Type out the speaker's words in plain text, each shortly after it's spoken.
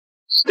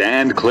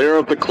Stand clear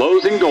of the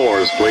closing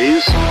doors,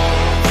 please. Hey,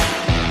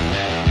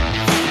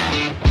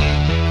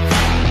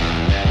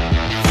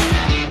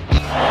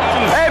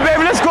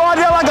 baby, let's go out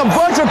there like a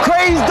bunch of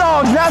crazy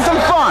dogs and have some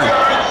fun.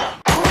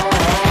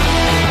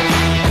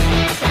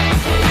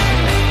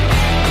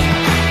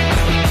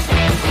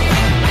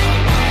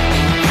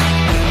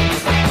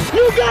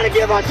 You gotta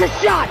give us a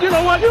shot. You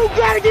know what? You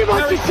gotta give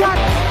us a shot.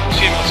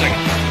 Excuse me 1 second.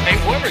 Hey,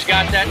 whoever's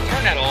got that,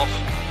 turn that off.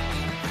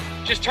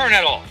 Just turn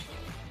that off.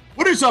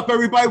 What is up,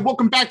 everybody?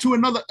 Welcome back to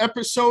another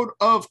episode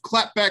of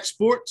Clapback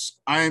Sports.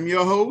 I am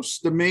your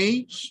host, The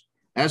Mage.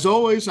 As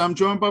always, I'm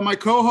joined by my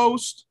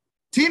co-host,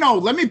 Tino.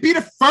 Let me be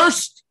the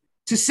first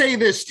to say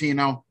this,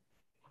 Tino.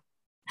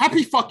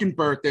 Happy fucking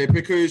birthday,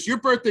 because your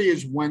birthday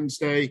is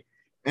Wednesday,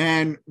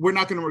 and we're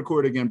not going to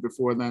record again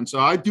before then. So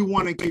I do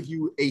want to give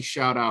you a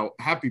shout out.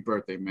 Happy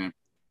birthday, man.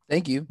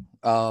 Thank you.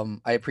 I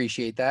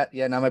appreciate that.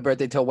 Yeah, not my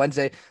birthday till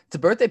Wednesday. It's a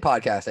birthday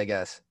podcast, I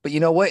guess. But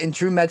you know what? In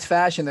true Mets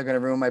fashion, they're going to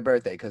ruin my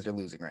birthday because they're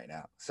losing right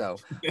now. So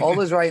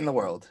all is right in the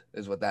world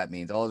is what that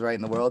means. All is right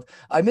in the world.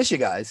 I miss you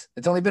guys.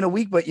 It's only been a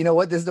week, but you know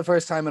what? This is the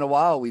first time in a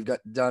while we've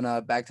done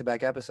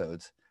back-to-back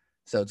episodes.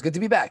 So it's good to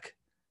be back.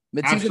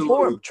 Mid-season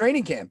form,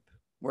 training camp.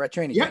 We're at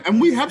training camp. Yeah,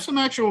 and we have some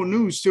actual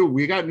news, too.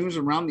 We got news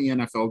around the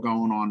NFL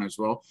going on as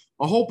well.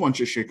 A whole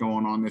bunch of shit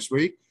going on this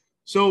week.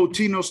 So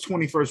Tino's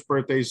 21st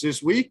birthday is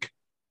this week.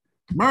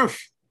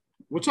 Murph,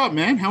 what's up,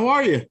 man? How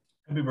are you?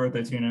 Happy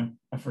birthday, Tina.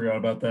 I forgot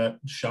about that.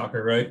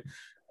 Shocker, right?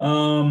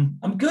 I'm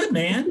good,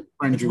 man.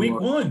 It's week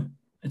one.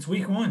 It's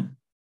week one.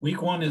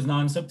 Week one is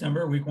not in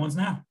September. Week one's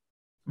now.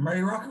 I'm ready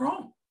to rock and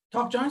roll.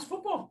 Talk Giants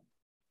football.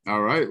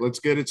 All right, let's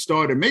get it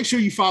started. Make sure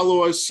you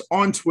follow us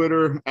on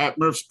Twitter at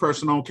Murph's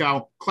personal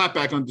account,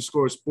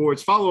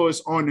 clapback_sports. Follow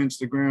us on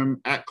Instagram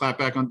at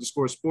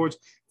clapback_sports.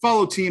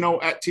 Follow Tino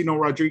at Tino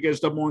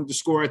Rodriguez,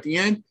 _ at the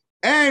end.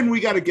 And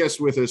we got a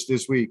guest with us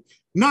this week.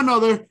 None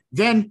other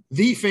than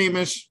the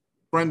famous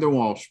Brendan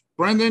Walsh.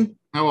 Brendan,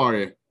 how are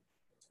you?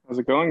 How's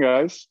it going,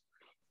 guys?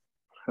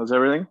 How's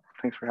everything?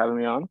 Thanks for having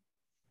me on.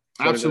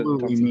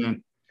 Absolutely,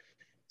 man.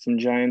 Some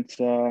Giants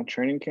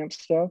training camp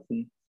stuff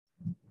and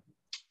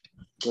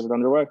get it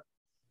underway.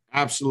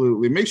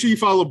 Absolutely. Make sure you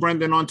follow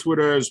Brendan on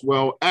Twitter as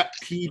well at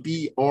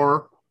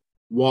PBR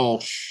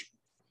Walsh.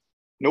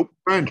 Nope.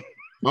 Brendan.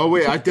 Oh,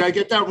 wait. Did I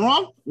get that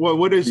wrong?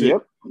 What is it?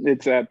 Yep.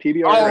 It's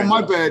PBR. Oh, Brendan.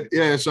 my bad.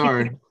 Yeah,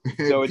 sorry.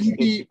 So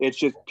it's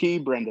just P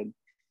Brendan.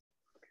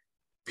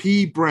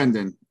 P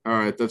Brendan. All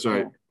right, that's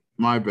right. Yeah.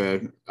 My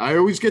bad. I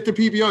always get the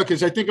PBR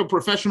because I think of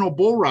professional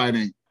bull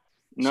riding.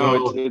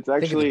 No, so, it's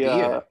actually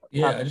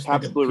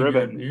Pabst Blue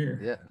Ribbon.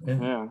 Yeah,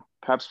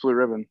 Pabst Blue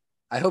Ribbon.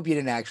 I hope you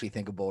didn't actually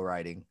think of bull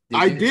riding.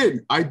 I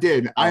did.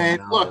 Oh,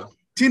 look,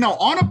 Tino,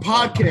 on a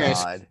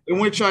podcast in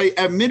which I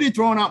admitted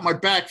throwing out my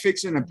back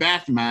fixing a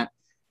bath mat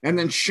and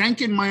then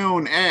shanking my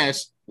own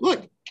ass.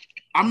 Look,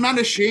 I'm not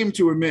ashamed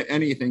to admit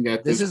anything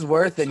at this. This is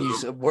worse than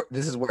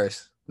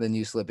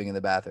you slipping in the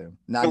bathroom,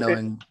 not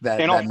knowing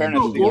that. In all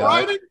fairness, bull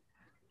riding?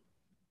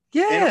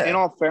 Yeah. In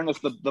all fairness,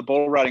 the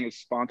bull riding is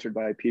sponsored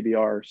by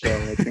PBR, so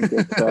I think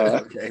it's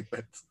okay,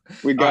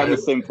 we got in the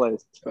same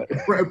place.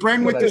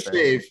 Brand with the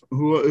save,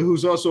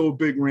 who's also a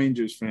big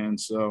Rangers fan.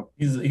 So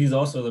he's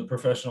also the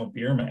professional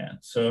beer man.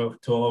 So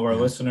to all of our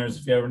listeners,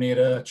 if you ever need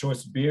a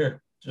choice of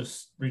beer,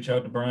 just reach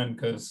out to Brian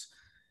because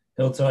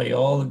he'll tell you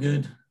all the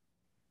good.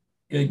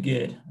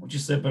 What you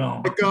sipping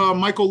on? Like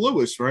Michael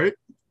Lewis, right?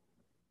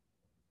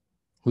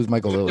 Who's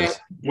Michael Lewis?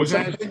 Was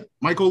that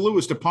Michael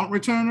Lewis, the punt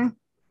returner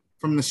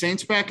from the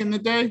Saints back in the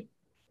day?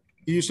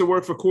 He used to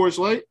work for Coors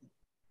Light.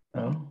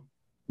 Oh.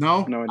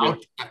 No idea.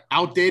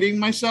 Outdating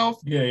myself?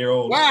 Yeah, you're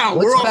old. Wow,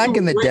 what's back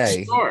in the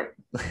day?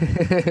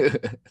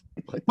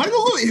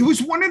 Michael Lewis, he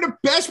was one of the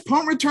best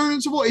punt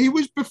returners of all. He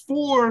was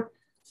before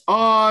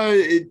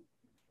Devin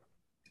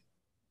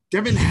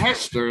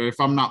Hester, if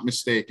I'm not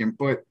mistaken,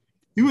 but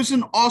he was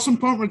an awesome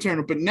punt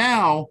returner, but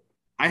now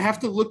I have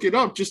to look it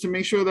up just to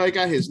make sure that I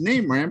got his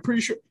name right. I'm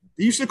pretty sure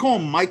they used to call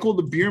him Michael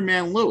the Beer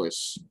Man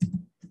Lewis.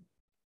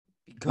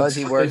 Because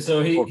he worked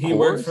he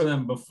worked for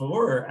them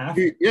before or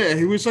after?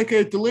 He was like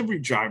a delivery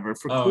driver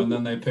for Coors. And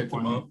then they picked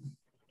him up.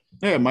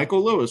 Yeah,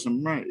 Michael Lewis.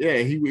 I'm right. Yeah,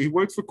 he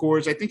worked for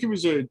Coors. I think he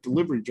was a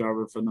delivery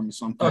driver for them or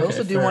something. I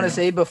also do want to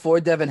say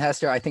before Devin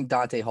Hester, I think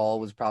Dante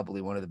Hall was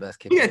probably one of the best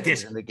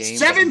kickers in the game.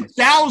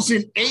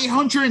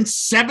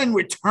 7,807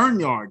 return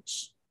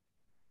yards.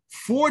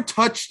 4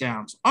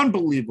 touchdowns.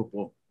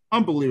 Unbelievable.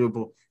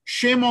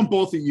 Shame on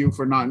both of you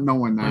for not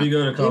knowing that.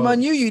 Shame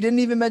on you. You didn't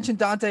even mention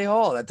Dante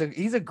Hall.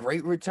 He's a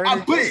great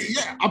returner.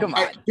 Come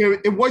on.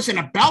 It wasn't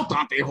about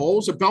Dante Hall. It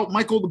was about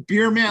Michael the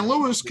Beer Man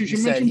Lewis because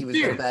you mentioned he was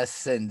the best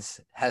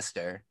since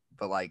Hester.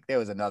 But, there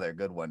was another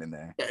good one in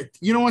there.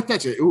 You know what?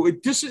 That's it.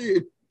 This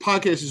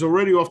podcast is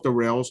already off the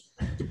rails.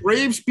 The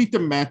Braves beat the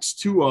Mets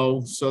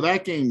 2-0, so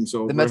that game's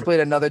over. The Mets played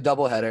another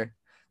doubleheader.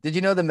 Did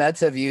you know the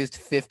Mets have used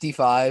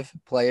 55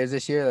 players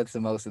this year? That's the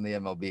most in the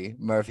MLB.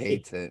 Murph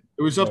hates it.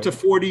 It was up to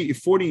 49.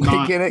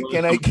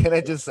 Can I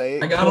just say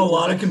it? I got a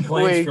lot of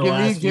complaints for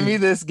last week. Give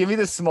me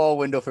this small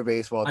window for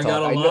baseball talk. I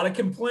got a lot of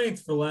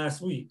complaints for last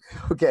week.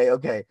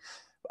 Okay.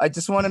 I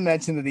just want to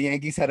mention that the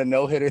Yankees had a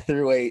no-hitter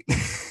through 8.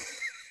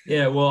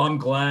 Yeah, well, I'm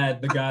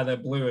glad the guy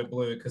that blew it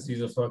because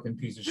he's a fucking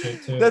piece of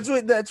shit too.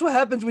 That's what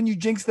happens when you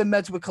jinx the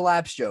Mets with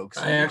collapse jokes.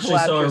 I actually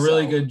saw a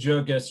really good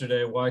joke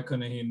yesterday. Why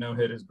couldn't he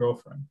no-hit his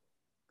girlfriend?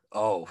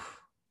 Oh.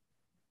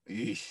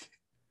 Eesh.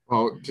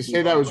 Well, to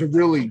say that was a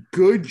really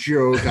good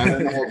joke, I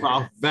don't know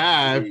about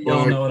that. You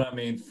don't know what I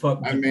mean.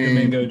 Fuck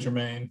Domingo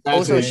Germain.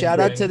 Also,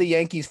 shout out to the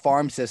Yankees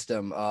farm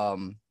system.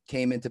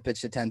 Came in to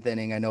pitch the 10th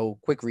inning. I know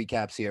quick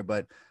recaps here,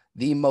 but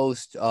the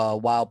most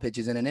wild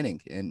pitches in an inning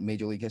in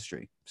Major League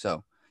history.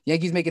 So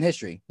Yankees making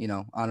history,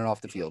 on and off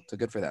the field. So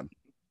good for them.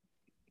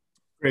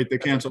 Great. The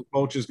cancel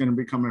culture is going to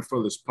be coming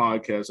for this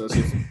podcast as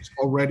if it's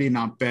already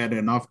not bad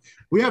enough.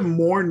 We have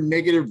more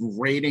negative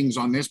ratings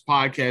on this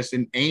podcast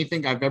than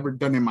anything I've ever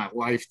done in my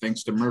life,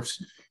 thanks to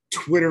Murph's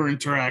Twitter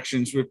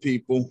interactions with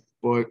people.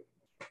 But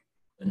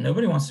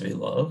nobody wants to be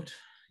loved.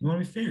 You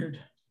want to be feared.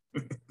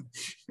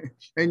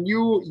 And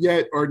you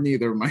yet are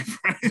neither, my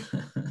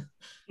friend.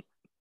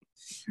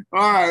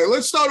 All right,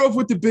 let's start off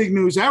with the big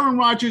news. Aaron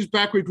Rodgers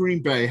back with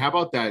Green Bay. How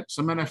about that?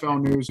 Some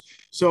NFL news.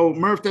 So,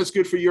 Murph, that's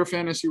good for your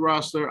fantasy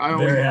roster.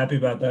 Very happy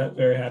about that.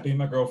 Very happy.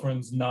 My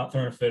girlfriend's not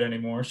throwing a fit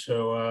anymore,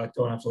 so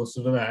don't have to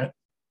listen to that.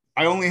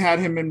 I only had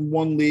him in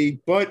one league,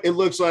 but it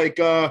looks like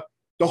the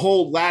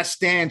whole last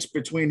dance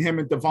between him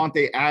and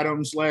Devontae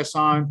Adams last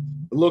time,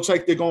 it looks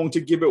like they're going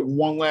to give it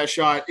one last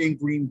shot in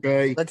Green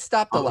Bay. Let's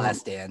stop the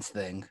last dance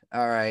thing.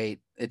 All right.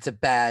 It's a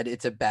bad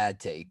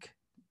take.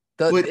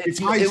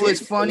 It was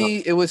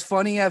funny. It was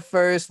funny at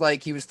first.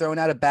 Like he was throwing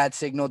out a bad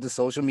signal to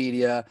social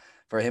media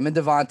for him and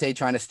Devontae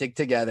trying to stick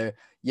together.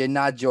 You're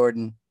not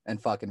Jordan and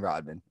fucking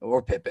Rodman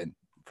or Pippen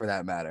for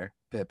that matter.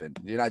 Pippen.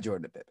 You're not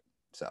Jordan and Pippen.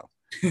 So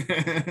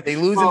they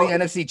lose in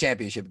the NFC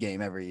Championship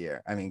game every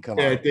year. I mean, come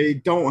on. Yeah, they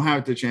don't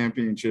have the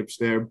championships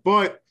there,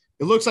 but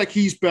it looks like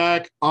he's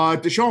back.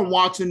 Deshaun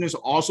Watson is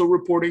also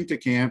reporting to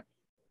camp.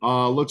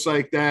 Looks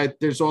like that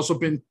there's also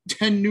been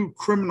 10 new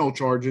criminal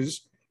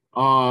charges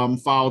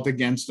filed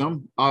against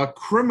them.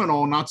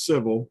 Criminal, not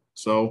civil.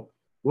 So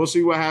we'll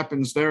see what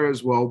happens there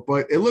as well.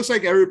 But it looks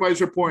like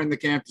everybody's reporting to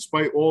camp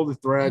despite all the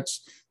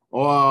threats,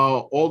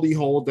 all the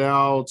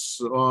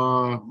holdouts,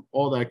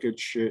 all that good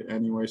shit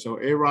anyway. So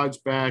A-Rod's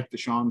back,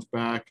 Deshaun's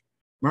back.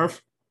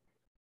 Murph?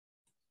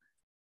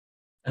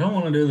 I don't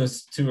want to do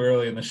this too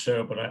early in the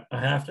show, but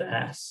I have to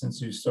ask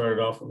since you started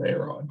off with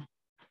A-Rod.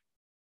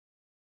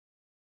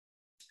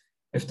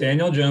 If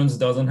Daniel Jones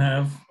doesn't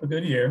have a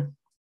good year.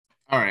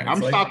 All right,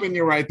 I'm stopping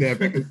you right there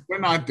because we're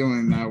not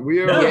doing that.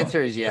 The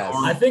answer is yes.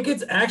 I think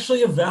it's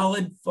actually a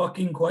valid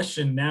fucking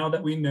question now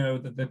that we know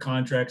that the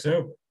contract's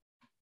over.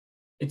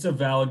 It's a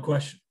valid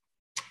question.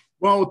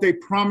 Well, they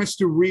promised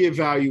to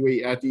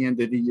reevaluate at the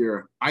end of the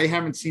year. I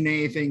haven't seen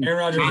anything. Aaron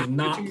Rodgers is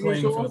not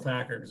playing for the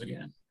Packers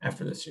again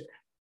after this year.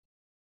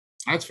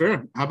 That's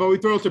fair. How about we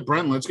throw it to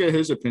Brent? Let's get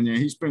his opinion.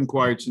 He's been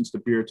quiet since the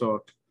beer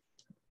talk.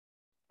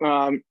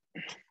 I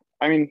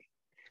mean,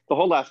 the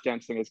whole last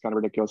dance thing is kind of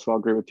ridiculous. So I'll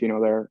agree with Tino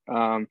there.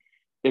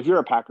 If you're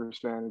a Packers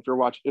fan, if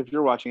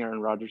you're watching Aaron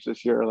Rodgers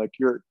this year, like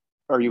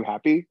are you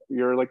happy?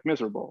 You're like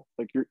miserable.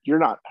 Like you're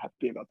not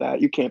happy about that.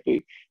 You can't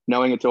be,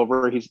 knowing it's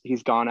over.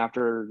 He's gone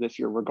after this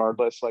year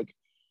regardless. Like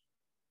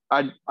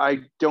I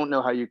don't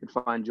know how you could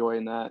find joy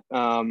in that.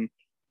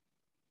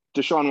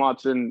 Deshaun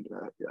Watson,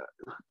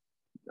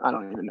 I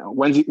don't even know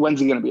when's he going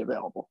to be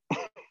available.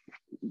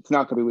 It's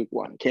not going to be week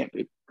 1. It can't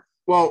be.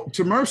 Well,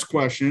 to Murph's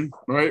question,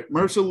 right?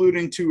 Murph's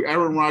alluding to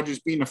Aaron Rodgers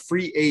being a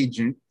free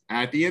agent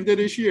at the end of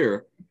this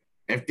year.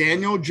 If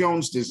Daniel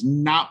Jones does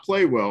not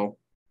play well,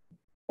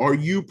 are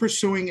you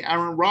pursuing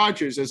Aaron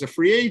Rodgers as a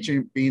free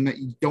agent, being that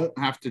you don't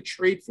have to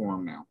trade for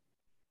him now?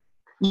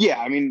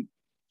 Yeah, I mean,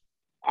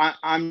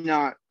 I'm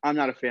not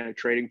a fan of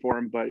trading for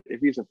him, but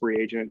if he's a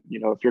free agent,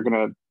 if you're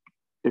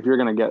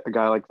gonna get a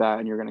guy like that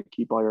and you're gonna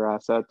keep all your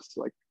assets,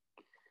 like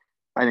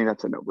I think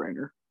that's a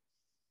no-brainer.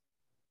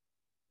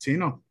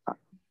 Tino.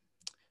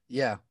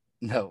 Yeah,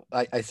 no,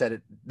 I said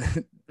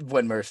it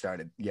when Murph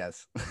started.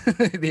 Yes,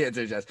 the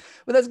answer is yes.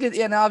 But that's good.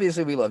 Yeah, and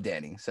obviously we love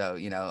Danny. So,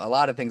 a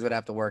lot of things would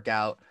have to work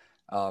out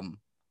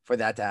for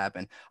that to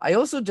happen. I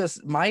also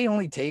my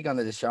only take on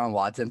the Deshaun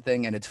Watson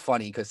thing, and it's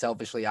funny because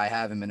selfishly I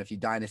have him in a few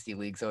dynasty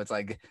leagues. So it's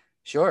like,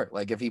 sure,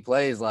 like if he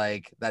plays,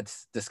 like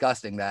that's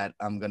disgusting that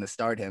I'm going to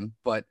start him.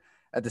 But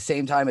at the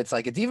same time, it's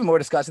like, it's even more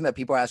disgusting that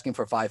people are asking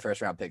for 5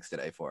 first-round picks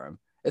today for him.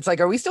 It's like,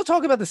 are we still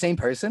talking about the same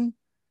person?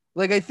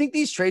 Like, I think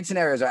these trade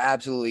scenarios are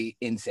absolutely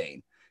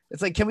insane.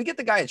 It's like, can we get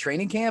the guy at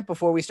training camp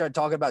before we start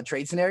talking about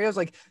trade scenarios?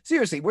 Like,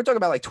 seriously, we're talking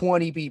about like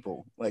 20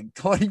 people, like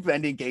 20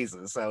 pending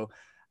cases. So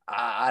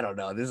I don't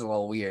know. This is a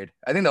little weird.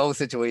 I think the whole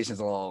situation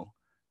is a little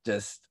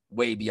just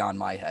way beyond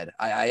my head.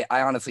 I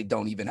honestly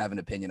don't even have an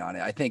opinion on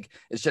it. I think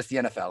it's just the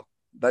NFL.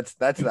 That's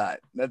the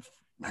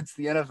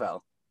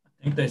NFL.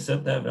 I think they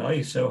set that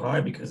value so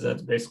high because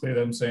that's basically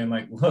them saying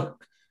like,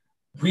 look,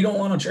 we don't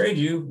want to trade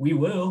you. We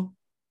will,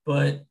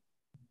 but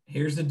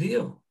here's the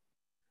deal.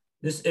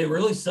 It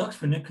really sucks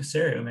for Nick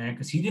Caserio, man,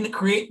 because he didn't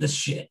create this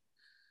shit.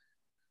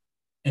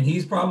 And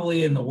he's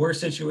probably in the worst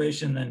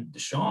situation than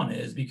Deshaun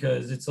is,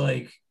 because it's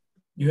like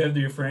You have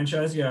your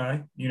franchise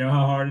guy. You know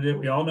how hard it is.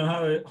 We all know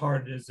how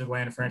hard it is to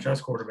land a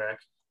franchise quarterback.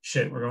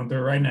 Shit, we're going through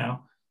it right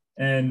now.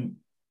 And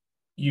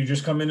you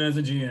just come in as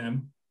a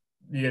GM.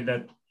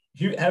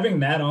 Having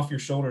that off your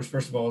shoulders,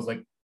 first of all, is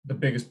like the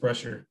biggest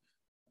pressure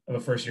of a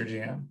first-year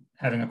GM,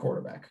 having a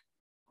quarterback.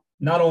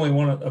 Not only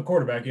a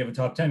quarterback, you have a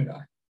top 10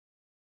 guy.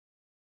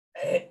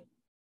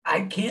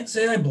 I can't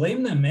say I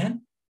blame them,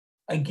 man.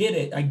 I get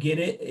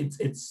it.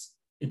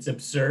 It's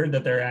absurd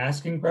that their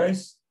asking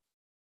price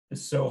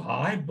is so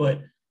high,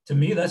 but to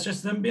me, that's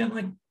just them being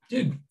like,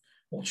 dude,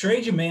 we'll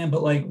trade you, man,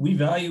 but like we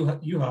value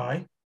you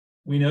high.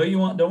 We know you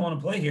don't want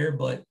to play here,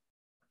 but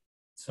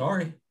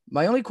sorry.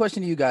 My only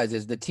question to you guys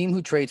is the team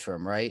who trades for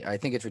him, right? I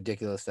think it's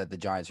ridiculous that the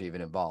Giants are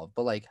even involved,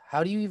 but like,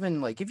 how do you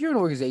even if you're an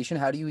organization,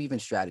 how do you even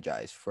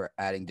strategize for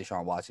adding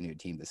Deshaun Watson to your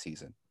team this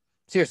season?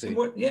 Seriously.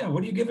 What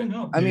are you giving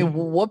up? I mean,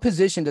 what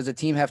position does a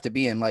team have to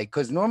be in? Like,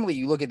 because normally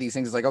you look at these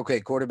things, it's like, okay,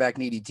 quarterback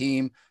needy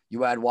team,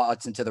 you add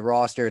Watson to the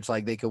roster. It's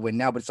like they could win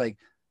now, but it's like,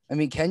 I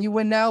mean, can you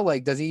win now?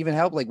 Like, does he even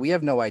help? Like, we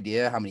have no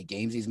idea how many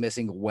games he's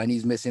missing, when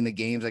he's missing the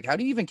games. Like, how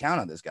do you even count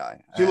on this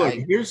guy? See, look,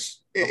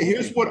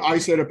 here's what I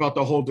said about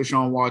the whole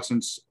Deshaun Watson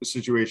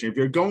situation. If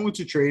you're going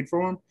to trade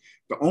for him,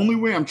 the only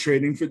way I'm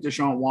trading for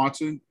Deshaun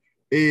Watson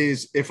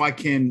is if I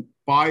can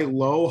buy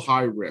low,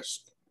 high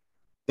risk.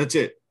 That's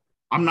it.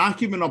 I'm not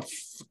giving up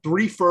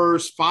 3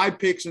 firsts, 5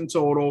 picks in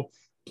total,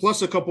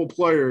 plus a couple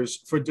players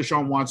for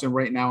Deshaun Watson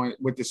right now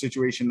with the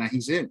situation that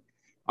he's in.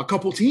 A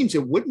couple teams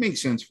it would make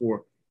sense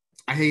for.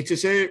 I hate to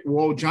say it, we're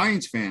all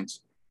Giants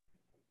fans.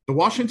 The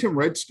Washington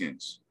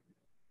Redskins.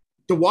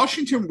 The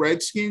Washington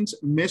Redskins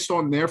missed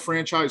on their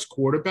franchise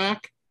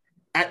quarterback.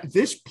 At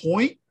this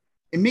point,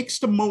 it makes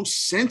the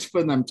most sense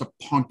for them to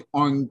punt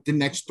on the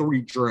next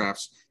 3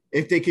 drafts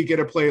if they could get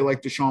a player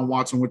like Deshaun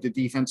Watson with the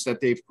defense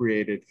that they've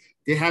created.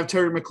 They have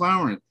Terry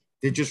McLaurin.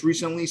 They just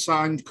recently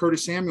signed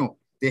Curtis Samuel.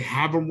 They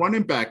have a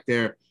running back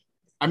there.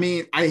 I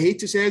mean, I hate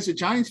to say as a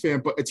Giants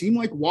fan, but a team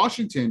like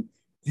Washington,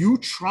 you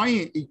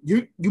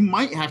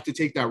might have to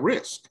take that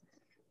risk.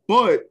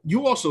 But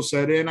you also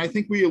said it, and I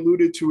think we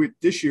alluded to it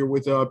this year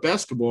with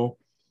basketball,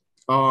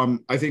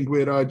 I think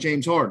with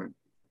James Harden.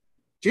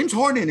 James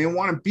Harden didn't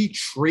want to be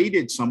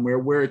traded somewhere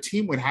where a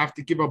team would have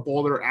to give up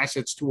all their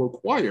assets to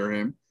acquire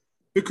him,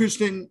 because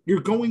then you're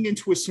going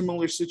into a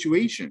similar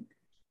situation.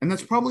 And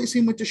that's probably the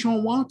same with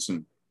Deshaun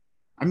Watson.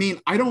 I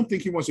mean, I don't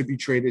think he wants to be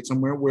traded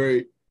somewhere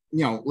where,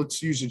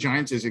 let's use the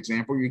Giants as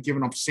example. You're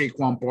giving up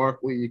Saquon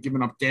Barkley. You're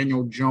giving up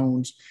Daniel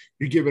Jones.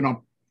 You're giving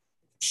up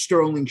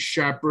Sterling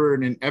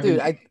Shepard and Evan. Dude,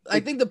 I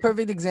think the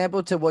perfect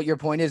example to what your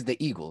point is,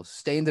 the Eagles.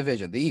 Stay in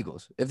division. The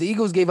Eagles. If the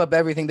Eagles gave up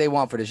everything they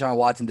want for Deshaun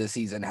Watson this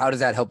season, how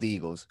does that help the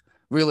Eagles?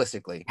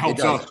 Realistically, it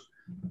doesn't.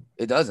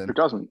 It doesn't. It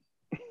doesn't.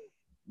 I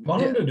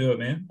want them to do it,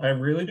 man. I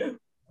really do.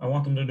 I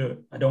want them to do it.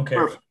 I don't care.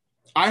 Perfect.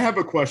 I have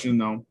a question,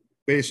 though,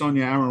 based on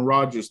your Aaron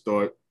Rodgers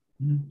thought.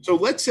 Mm-hmm. So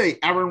let's say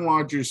Aaron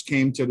Rodgers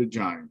came to the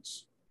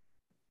Giants.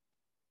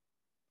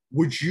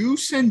 Would you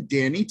send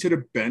Danny to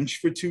the bench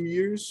for 2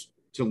 years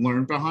to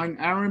learn behind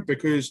Aaron?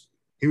 Because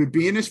he would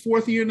be in his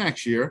 4th year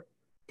next year,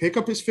 pick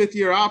up his 5th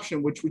year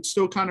option, which would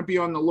still kind of be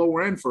on the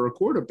lower end for a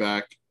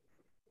quarterback.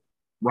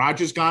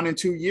 Rodgers gone in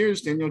 2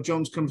 years. Daniel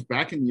Jones comes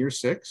back in year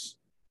 6.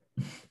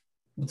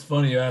 It's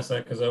funny you asked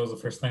that, because that was the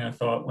first thing I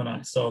thought when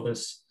I saw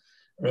this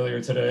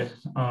earlier today.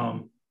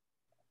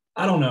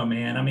 I don't know,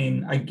 man. I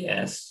mean, I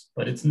guess,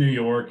 but it's New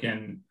York,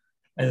 and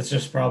it's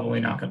just probably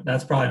not going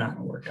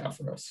to work out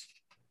for us.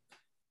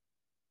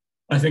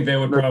 I think they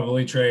would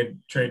probably trade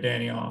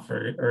Danny off,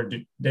 or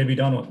they'd be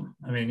done with him.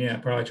 I mean, yeah,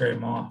 probably trade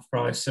him off.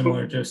 Probably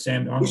similar to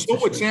Sam Darnold. We saw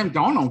what Sam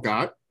Darnold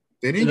got.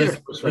 They didn't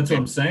get that's what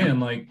I'm saying.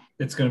 Like,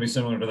 it's going to be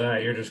similar to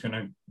that. You're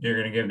going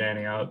to give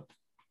Danny out.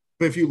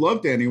 But if you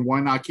love Danny, why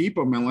not keep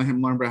him and let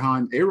him learn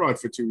behind A-Rod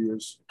for 2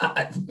 years?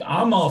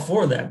 I'm all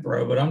for that,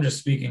 bro, but I'm just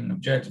speaking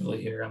objectively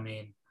here. I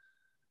mean,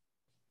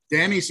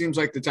 Danny seems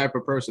like the type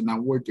of person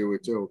that would do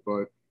it too,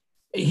 but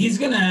he's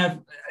going to have,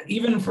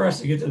 even for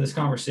us to get to this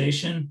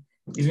conversation,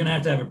 he's going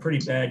to have a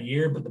pretty bad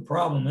year. But the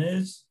problem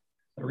is,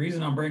 the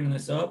reason I'm bringing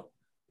this up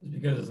is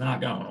because it's not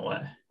going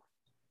away.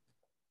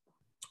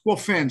 Well,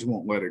 fans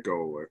won't let it go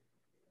away.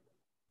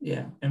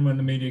 Yeah, and when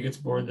the media gets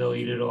bored, they'll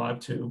eat it alive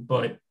too.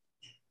 But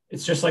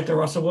it's just like the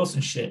Russell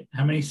Wilson shit.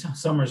 How many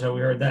summers have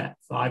we heard that?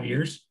 5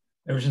 years?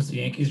 Ever since the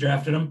Yankees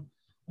drafted him?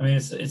 I mean,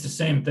 it's the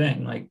same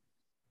thing. Like,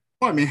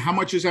 well, I mean, how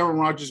much is Aaron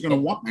Rodgers going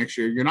to want next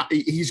year?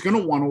 He's going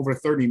to want over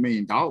 $30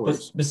 million.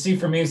 But see,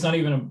 for me, it's not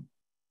even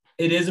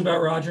it is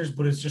about Rodgers,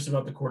 but it's just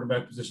about the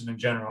quarterback position in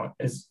general.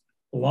 As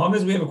long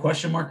as we have a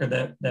question mark at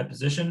that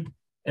position,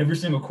 every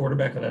single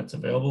quarterback that's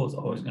available is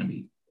always going to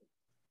be,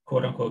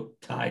 quote unquote,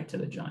 tied to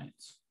the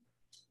Giants.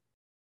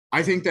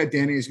 I think that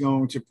Danny is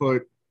going to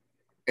put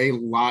a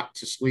lot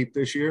to sleep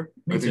this year.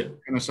 Me I think too.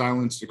 Going to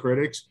silence the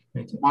critics.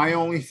 Me too. My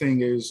only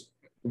thing is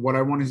what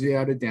I want to see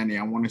out of Danny.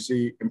 I want to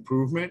see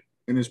improvement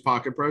in his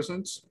pocket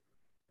presence,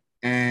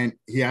 and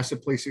he has to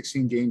play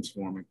 16 games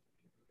for me.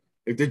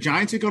 If the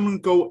Giants are going to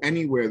go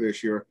anywhere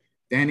this year,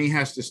 Danny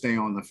has to stay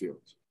on the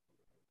field.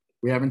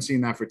 We haven't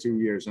seen that for 2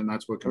 years, and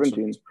that's what concerns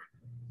me.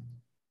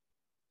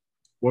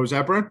 What was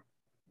that, Brent?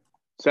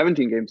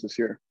 17 games this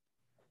year.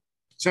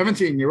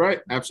 17, you're right.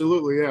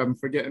 Absolutely. Yeah, I'm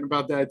forgetting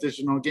about that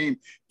additional game,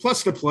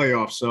 plus the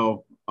playoffs.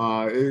 So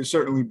it'll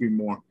certainly be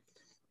more.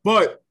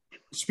 But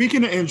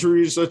speaking of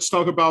injuries, let's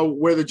talk about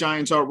where the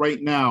Giants are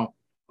right now.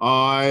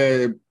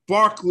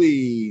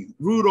 Barkley,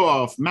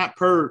 Rudolph, Matt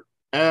Pert,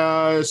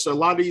 as a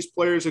lot of these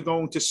players are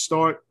going to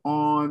start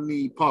on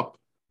the PUP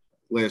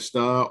list.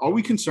 Are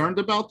we concerned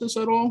about this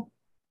at all,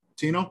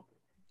 Tino?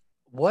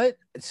 What?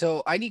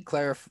 So I need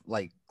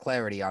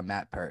clarity on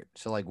Matt Pert.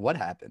 So what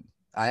happened?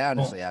 I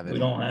honestly haven't. We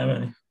don't have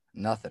any.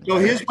 Nothing.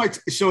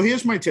 So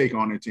here's my take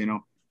on it,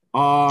 Tino.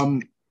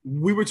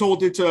 We were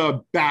told it's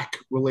a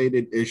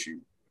back-related issue.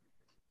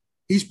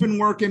 He's been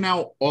working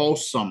out all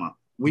summer.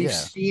 We've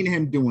seen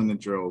him doing the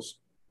drills.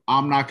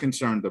 I'm not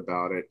concerned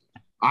about it.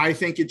 I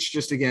think it's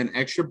just, again,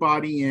 extra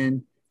body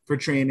in for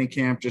training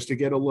camp just to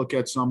get a look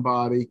at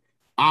somebody.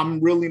 I'm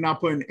really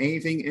not putting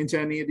anything into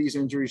any of these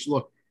injuries.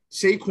 Look,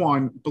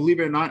 Saquon, believe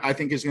it or not, I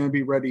think is going to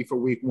be ready for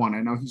week 1.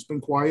 I know he's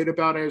been quiet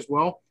about it as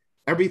well.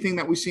 Everything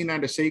that we've seen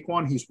out of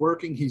Saquon, he's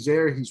working, he's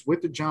there, he's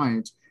with the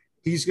Giants.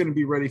 He's going to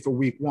be ready for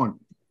week 1.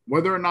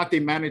 Whether or not they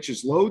manage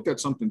his load,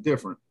 that's something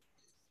different.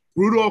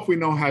 Rudolph, we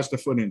know, has the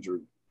foot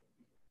injury.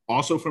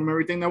 Also, from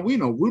everything that we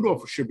know,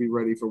 Rudolph should be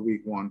ready for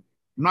week 1.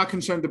 I'm not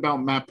concerned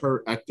about Matt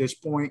Pert at this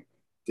point.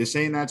 They're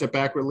saying that's a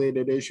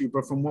back-related issue,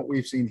 but from what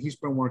we've seen, he's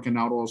been working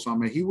out all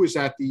summer. He was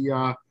at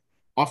the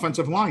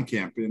offensive line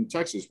camp in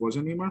Texas,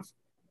 wasn't he, Murph?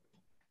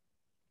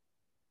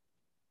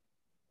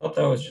 I thought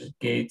that was just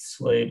Gates,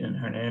 Slade, and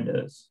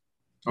Hernandez.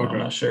 So okay. I'm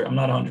not sure. I'm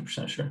not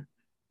 100% sure.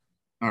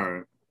 All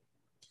right.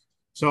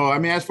 So, I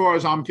mean, as far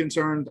as I'm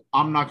concerned,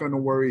 I'm not going to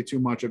worry too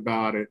much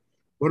about it.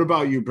 What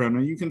about you,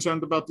 Brendan? Are you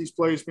concerned about these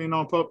players being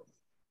on PUP?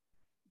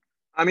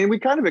 I mean, we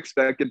kind of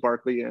expected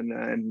Barkley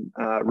and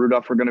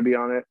Rudolph were going to be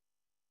on it.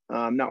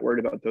 I'm not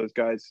worried about those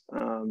guys.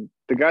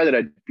 The guy that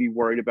I'd be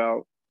worried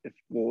about,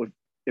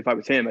 if I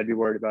was him, I'd be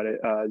worried about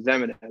it.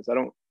 Ximines.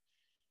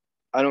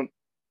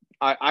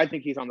 I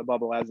think he's on the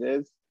bubble as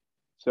is.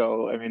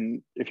 So, I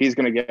mean, if he's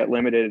going to get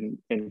limited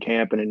in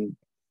camp and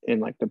in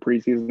like the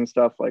preseason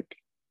stuff,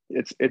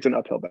 it's an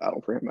uphill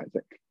battle for him, I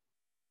think.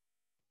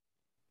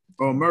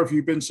 Well, Murph,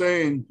 you've been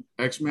saying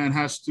X-Man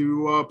has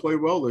to play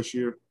well this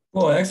year.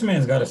 Well,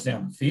 X-Man's got to stay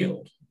on the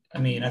field. I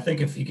mean, I think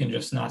if he can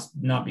just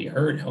not be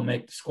hurt, he'll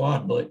make the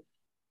squad. But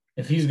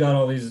if he's got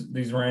all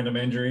these random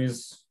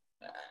injuries,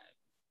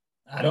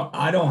 I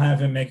don't have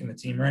him making the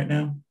team right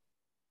now.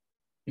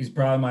 He's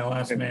probably my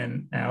last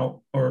man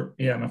out,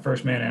 my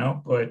first man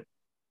out. But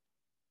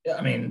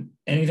I mean,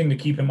 anything to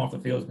keep him off the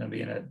field is going to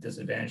be a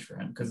disadvantage for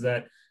him because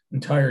that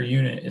entire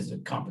unit is a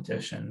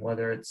competition,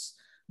 whether it's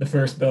the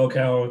first bell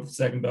cow or the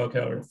second bell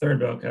cow or the third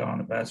bell cow on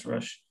the pass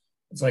rush.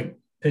 It's like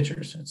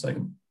pitchers. It's like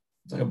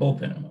a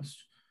bullpen almost.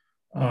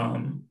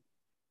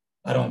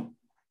 I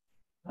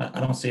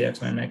don't see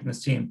X-Men making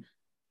this team.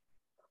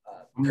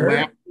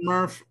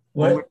 Murph,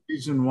 what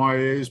reason why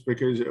is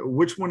because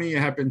which one of you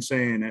have been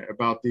saying it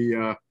about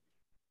the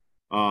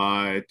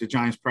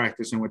Giants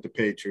practicing with the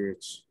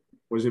Patriots?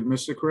 Was it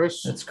Mr.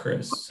 Chris? It's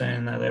Chris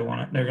saying that they're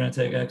going to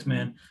take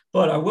X-Men.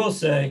 But I will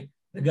say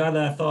the guy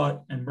that I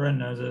thought, and Bren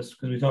knows this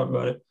because we talked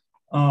about it,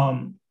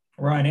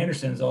 Ryan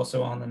Anderson is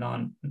also on the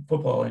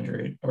non-football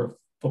injury or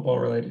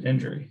football-related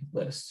injury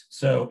list.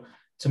 So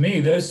to me,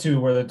 those two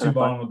were the two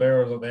bottom of the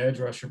barrels of the edge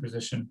rusher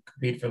position,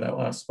 compete for that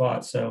last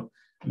spot. So,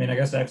 I mean, I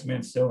guess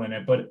X-Men's still in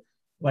it. But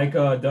like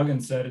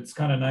Duggan said, it's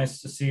kind of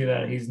nice to see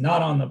that he's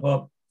not on the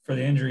PUP for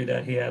the injury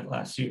that he had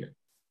last year.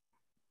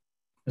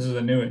 This is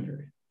a new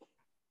injury.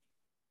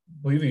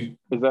 I believe he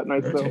is that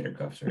nice rotator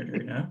cuff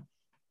surgery now.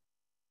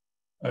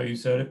 Oh, you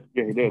said it?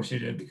 Yeah, he did. Of course you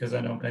did because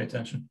I don't pay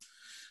attention.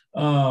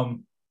 But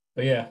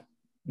yeah.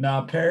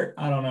 Now, Parrott,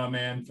 I don't know,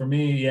 man. For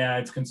me, yeah,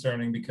 it's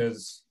concerning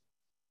because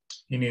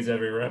he needs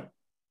every rep.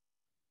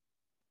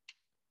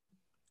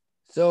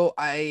 So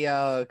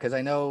because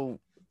I know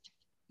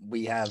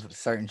we have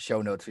certain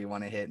show notes we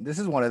want to hit. This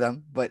is one of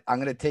them, but I'm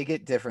going to take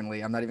it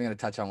differently. I'm not even going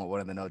to touch on what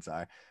one of the notes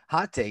are.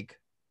 Hot take.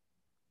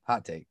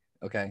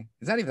 Okay.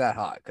 It's not even that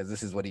hot because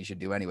this is what he should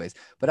do anyways.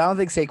 But I don't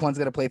think Saquon's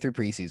going to play through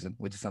preseason,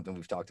 which is something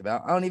we've talked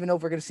about. I don't even know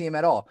if we're going to see him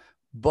at all.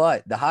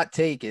 But the hot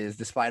take is,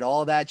 despite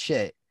all that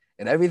shit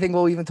and everything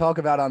we'll even talk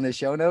about on this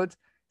show notes,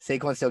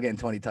 Saquon's still getting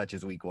 20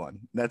 touches week 1.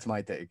 That's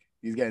my take.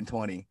 He's getting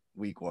 20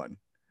 week 1.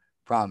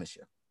 Promise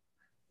you.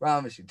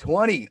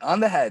 20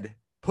 on the head.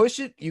 Push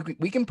it.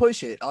 We can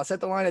push it. I'll set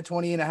the line at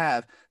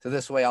 20.5. So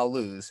this way I'll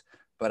lose.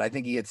 But I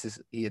think he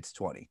hits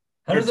 20.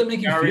 How does that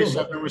make you feel?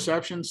 7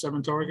 receptions,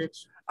 7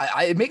 targets.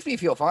 It makes me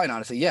feel fine,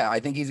 honestly. Yeah, I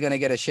think he's going to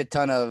get a shit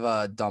ton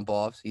of dump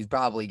offs. He's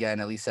probably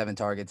getting at least 7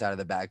 targets out of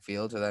the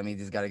backfield. So that means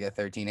he's got to get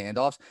 13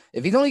 handoffs.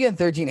 If he's only getting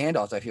 13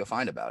 handoffs, I feel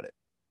fine about it.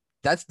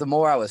 That's the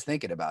more I was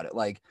thinking about it.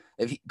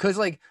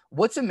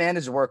 What's a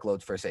managed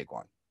workload for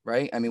Saquon,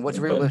 right? I mean, what's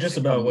realistic? Just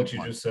about what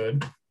you just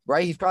said.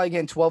 Right? He's probably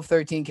getting 12,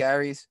 13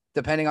 carries,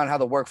 depending on how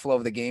the workflow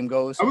of the game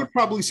goes. I would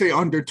probably say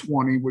under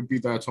 20 would be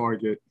that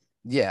target.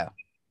 Yeah.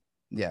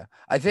 Yeah,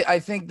 I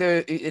think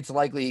it's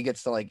likely he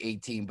gets to like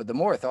 18, but the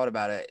more I thought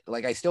about it,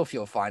 like I still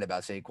feel fine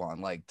about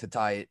Saquon, like to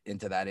tie it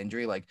into that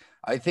injury. Like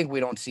I think we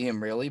don't see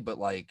him really, but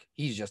like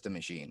he's just a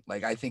machine.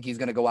 Like I think he's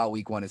gonna go out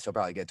week 1 and still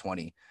probably get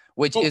 20,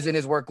 which isn't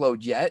his workload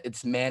yet.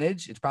 It's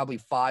managed. It's probably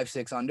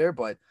 5-6 under,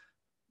 but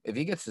if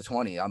he gets to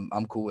 20,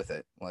 I'm cool with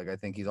it. Like I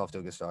think he's off to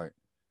a good start.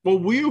 Well,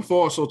 we've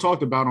also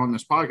talked about on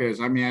this podcast,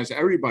 I mean, as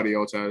everybody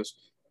else has,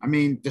 I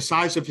mean, the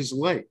size of his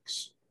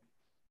legs.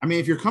 I mean,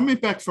 if you're coming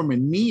back from a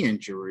knee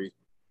injury,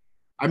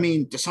 I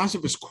mean, the size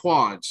of his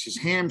quads, his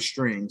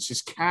hamstrings,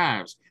 his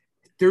calves,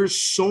 there's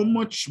so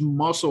much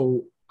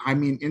muscle, I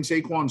mean, in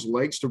Saquon's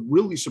legs to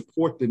really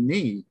support the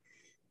knee.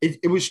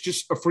 It was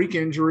just a freak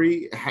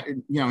injury.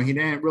 You know, he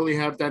didn't really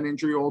have that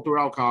injury all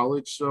throughout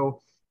college.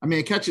 So, I mean,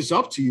 it catches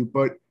up to you.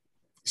 But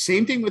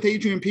same thing with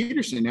Adrian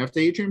Peterson. After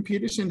Adrian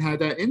Peterson had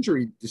that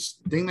injury, this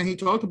thing that he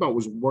talked about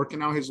was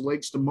working out his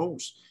legs the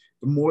most.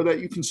 The more that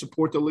you can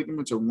support the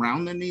ligaments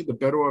around the knee, the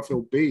better off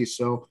he'll be.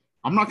 So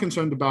I'm not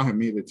concerned about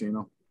him either,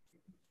 Tino.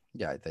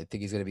 Yeah, I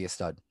think he's going to be a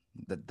stud.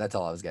 That's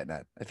all I was getting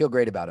at. I feel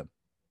great about him.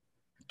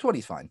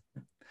 20's fine.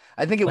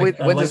 I think it went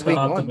this week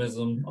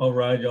optimism. 1. I'll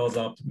ride y'all's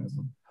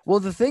optimism.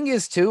 Well, the thing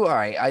is too, all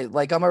right,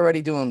 I'm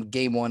already doing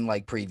game 1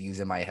 like previews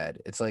in my head.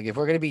 It's like if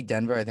we're going to beat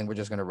Denver, I think we're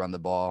just going to run the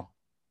ball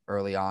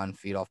early on,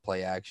 feed off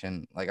play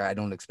action. Like I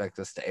don't expect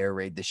us to air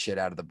raid the shit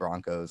out of the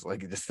Broncos.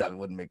 Like that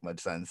wouldn't make much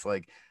sense.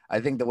 Like I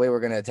think the way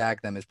we're going to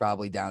attack them is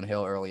probably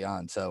downhill early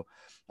on. So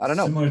I don't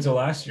know. Similar to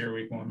last year,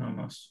 week 1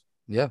 almost.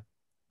 Yeah.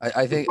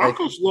 I think the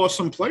Broncos lost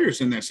some players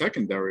in their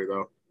secondary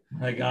though.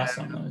 They got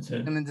some though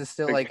too. And then just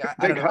still like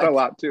they got a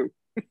lot too.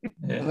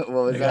 Yeah. What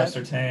was that?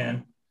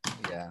 Surtain.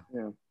 Yeah.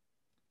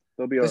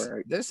 They'll be all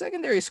right. Their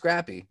secondary is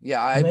scrappy.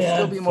 Yeah, I'd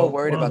still be more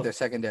worried about their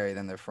secondary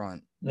than their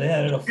front. They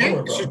had it a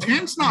fuller, bro.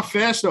 Surtain's not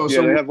fast though. Yeah,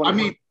 so they have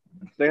one.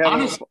 They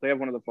have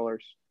one of the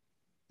fullers.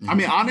 I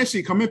mean,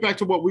 honestly, coming back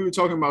to what we were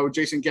talking about with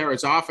Jason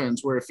Garrett's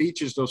offense, where it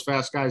features those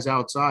fast guys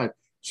outside,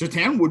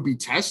 Surtain would be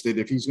tested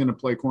if he's going to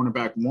play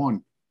cornerback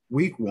 1,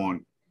 week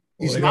 1.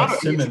 He's not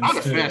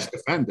a fast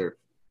defender.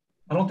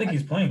 I don't think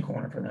he's playing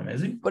corner for them,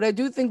 is he? But I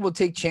do think we'll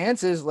take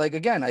chances. Like,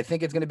 again, I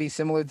think it's going to be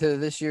similar to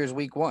this year's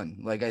week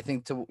 1. Like, I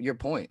think to your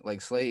point, like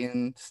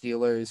Slayton,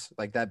 Steelers,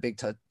 like that big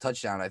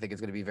touchdown, I think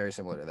it's going to be very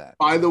similar to that.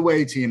 By the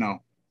way,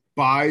 Tino,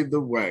 we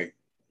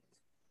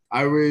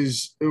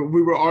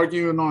were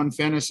arguing on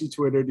fantasy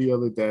Twitter the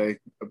other day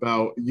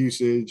about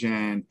usage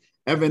and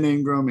Evan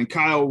Ingram and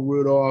Kyle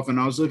Rudolph, and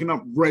I was looking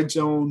up red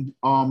zone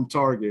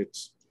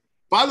targets.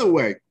 By the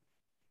way,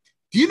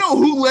 do you know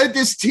who led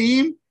this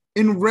team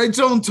in red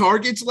zone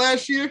targets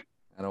last year?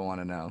 I don't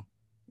want to know.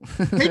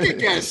 Take a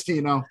guess,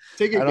 Tino.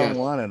 Take a guess. I don't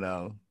want to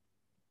know.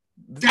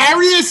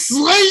 Darius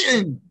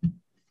Slayton.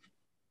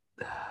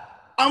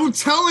 I'm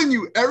telling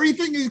you,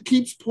 everything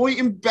keeps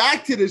pointing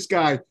back to this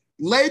guy.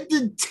 Led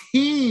the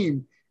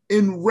team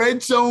in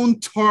red zone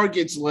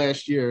targets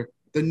last year,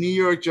 the New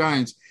York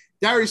Giants.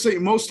 Darius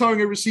Slayton, most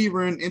target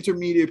receiver in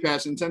intermediate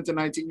passing, 10 to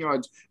 19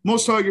 yards.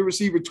 Most target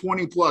receiver,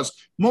 20+.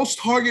 Most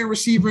target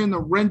receiver in the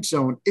red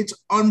zone. It's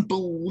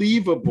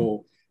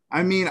unbelievable.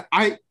 I mean,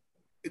 I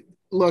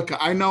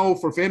know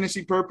for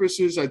fantasy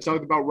purposes, I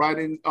talked about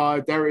riding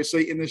Darius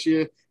Slayton this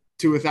year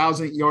to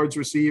 1,000 yards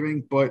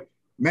receiving. But,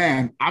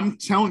 man, I'm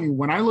telling you,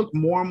 when I look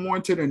more and more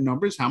into the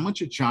numbers, how much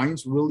the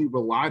Giants really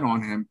relied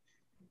on him,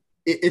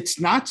 it's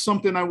not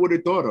something I would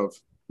have thought of.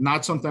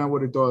 Not something I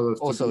would have thought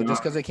of. Also,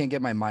 just because I can't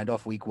get my mind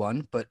off week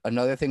 1, but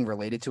another thing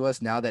related to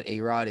us now that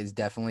A-Rod is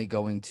definitely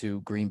going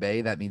to Green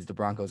Bay, that means the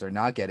Broncos are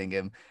not getting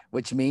him,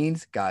 which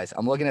means, guys,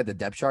 I'm looking at the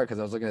depth chart because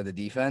I was looking at the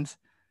defense.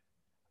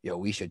 Yo,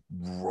 we should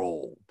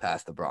roll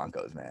past the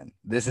Broncos, man.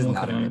 This is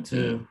not a good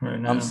team. Right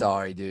now. I'm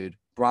sorry, dude.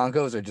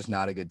 Broncos are just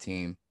not a good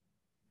team.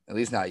 At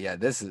least not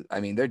yet.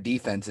 Their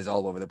defense is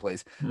all over the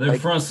place. Their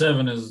front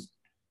seven is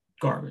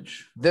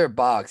garbage. Their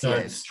box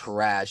is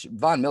trash.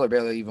 Von Miller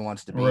barely even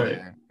wants to be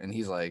there, and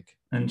he's like,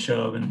 and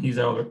Chubb, and he's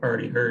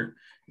already hurt.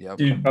 Yep.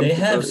 Dude, they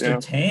have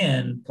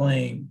Surtain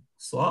playing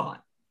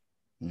slot.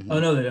 Mm-hmm.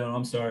 Oh no, they don't.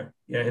 I'm sorry.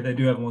 Yeah, they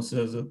do have him listed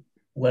as a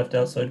left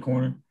outside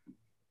corner.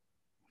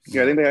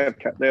 Yeah, I think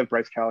they have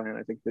Bryce Callahan.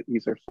 I think that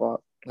he's their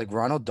slot. Like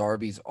Ronald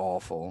Darby's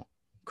awful.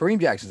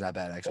 Kareem Jackson's not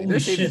bad actually. Holy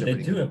shit, they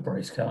do have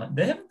Bryce Callahan.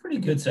 They have a pretty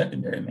good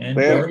secondary, man.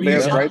 They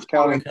have Bryce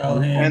Callahan,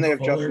 and they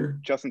have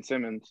Justin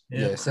Simmons.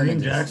 Yeah,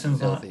 Kareem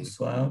Jackson's not a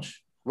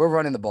slouch. We're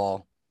running the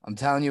ball. I'm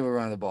telling you, we're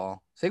running the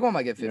ball. Saquon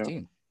might get 15.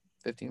 Yeah.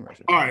 15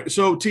 rushes. All right,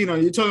 so Tino,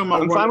 you're talking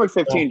about. I'm fine with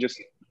 15,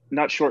 just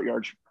not short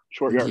yards.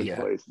 Short yards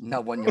plays.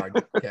 Not 1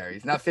 yard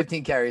carries. Not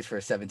 15 carries for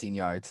 17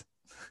 yards.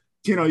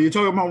 Tino, you're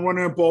talking about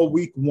running the ball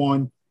week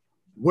 1.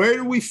 Where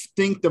do we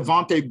think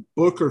Devontae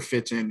Booker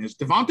fits in? Is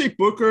Devontae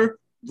Booker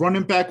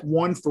running back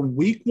 1 for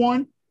week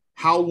 1?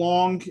 How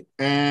long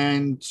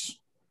and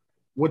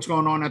what's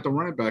going on at the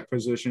running back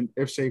position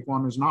if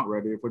Saquon is not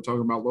ready, if we're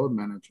talking about load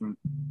management?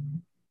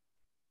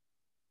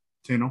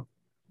 Tino?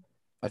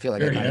 I feel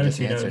like I just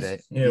answered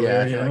it.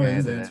 Yeah, I feel like I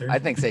answered it. I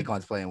think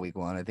Saquon's playing week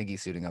 1. I think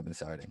he's suiting up and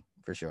starting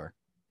for sure.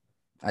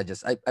 I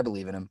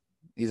believe in him.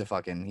 He's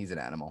an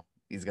animal.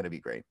 He's going to be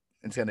great.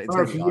 It's gonna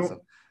be awesome.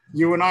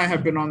 You and I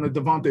have been on the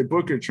Devontae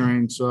Booker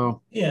train,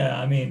 so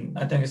yeah. I mean,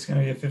 I think it's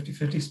gonna be a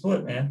 50-50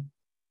 split, man.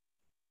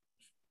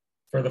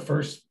 For the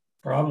first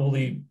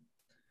probably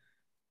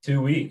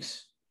 2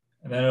 weeks,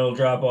 and then it'll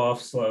drop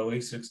off slowly,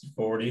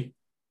 60-40.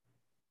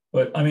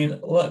 But I mean,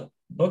 look,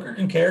 Booker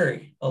can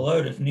carry a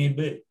load if need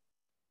be.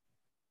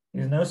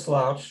 He's no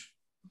slouch.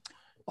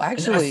 Well,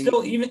 actually,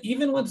 still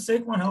even with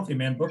Saquon healthy,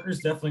 man, Booker's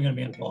definitely going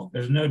to be involved.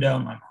 There's no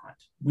doubt in my mind.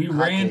 We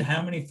ran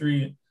how many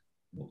three?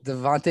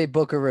 Devontae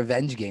Booker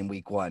revenge game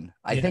week 1.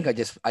 I think I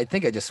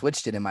just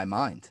switched it in my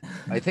mind.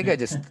 I think I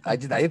just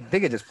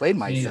played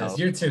myself. Jesus,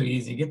 you're too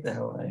easy. Get the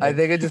hell out of here. I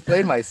think I just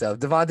played myself.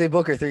 Devontae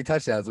Booker 3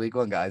 touchdowns week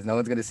 1, guys. No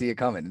one's gonna see it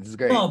coming. This is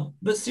great. No,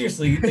 but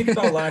seriously, you think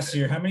about last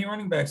year. How many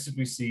running backs did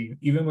we see?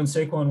 Even when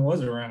Saquon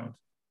was around,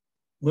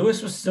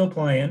 Lewis was still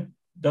playing.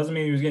 Doesn't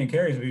mean he was getting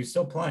carries, but he was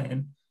still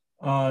playing.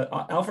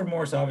 Alfred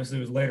Morris obviously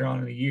was later on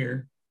in the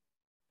year.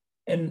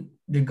 And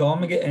did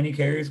Gallman get any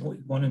carries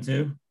 1 and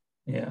 2?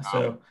 Yeah,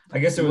 so I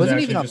guess it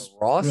wasn't actually even just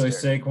really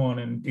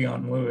Saquon and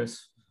Dion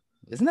Lewis.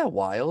 Isn't that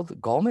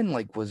wild?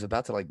 Gallman was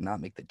about to not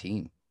make the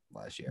team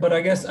last year. But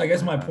I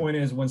guess my point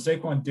is when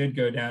Saquon did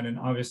go down, and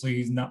obviously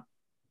he's not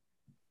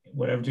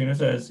whatever Gino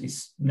says,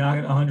 he's not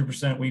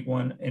 100% week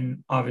 1,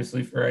 and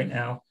obviously for right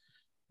now,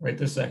 right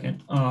this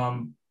second.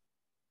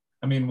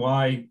 I mean,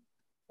 why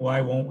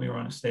won't we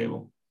run a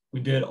stable?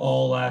 We did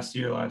all last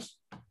year. I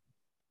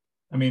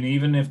mean,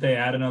 even if they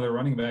add another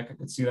running back, I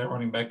could see that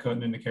running back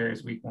cutting into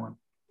carries week 1.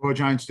 Well,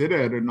 Giants did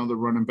add another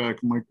running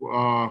back, Mike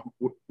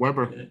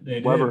Weber. They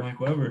did, Mike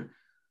Weber.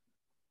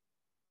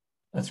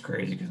 That's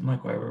crazy because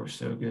Mike Weber was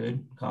so good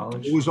in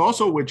college. He was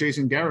also with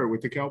Jason Garrett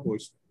with the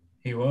Cowboys.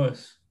 He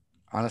was.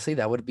 Honestly,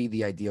 that would be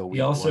the ideal week.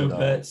 He also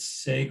bet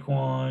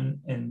Saquon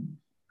and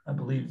I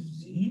believe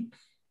Zeke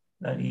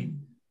that he'd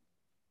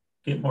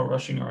get more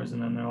rushing yards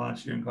than them their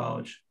last year in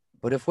college.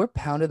 But if we're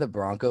pounding the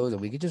Broncos and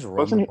we could just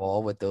run the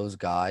ball with those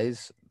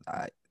guys,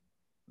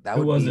 that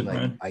would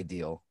be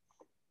ideal.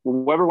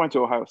 Well, Weber went to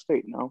Ohio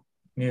State, no?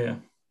 Yeah.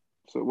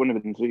 So it wouldn't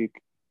have been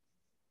Zeke.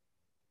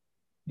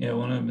 Yeah, it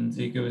wouldn't have been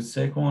Zeke. It was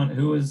Saquon.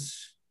 Who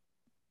was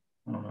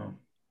 – I don't know.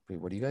 Wait,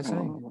 what are you guys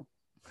saying?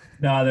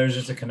 No, there's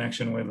just a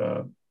connection with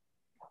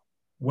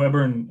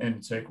Weber and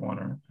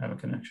Saquon have a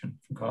connection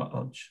from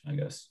college, I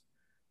guess,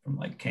 from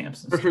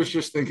camps. Griffith's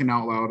just thinking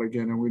out loud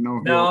again, and we know.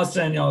 No, I'll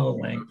send y'all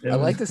the link. I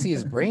like to see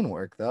his brain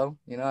work, though.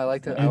 I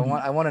like to.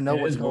 I want to know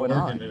what's going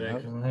on. Today,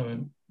 I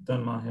haven't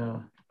done my.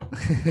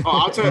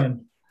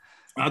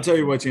 I'll tell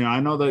you what, I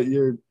know that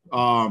you're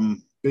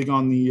big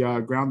on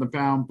the ground and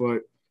pound,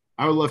 but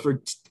I would love for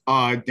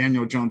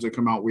Daniel Jones to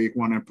come out week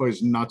 1 and put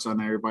his nuts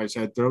on everybody's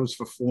head. Throws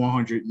for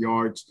 400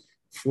 yards,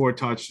 4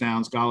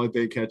 touchdowns.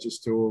 Golladay catches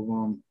 2 of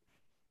them.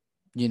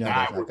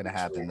 That's not going to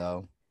happen,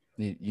 though.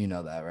 You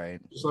know that, right?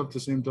 Just love to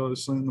see him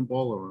slinging the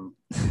ball around.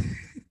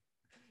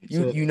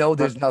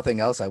 There's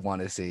nothing else I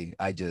want to see.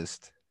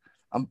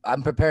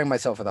 I'm preparing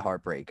myself for the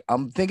heartbreak.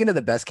 I'm thinking of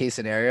the best case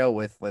scenario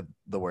with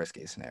the worst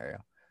case scenario.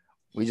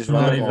 We just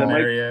not even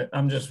there yet.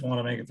 I'm just want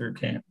to make it through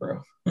camp,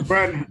 bro.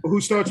 Brad,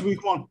 who starts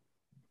week 1?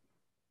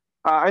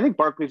 I think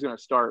Barkley's going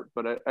to start,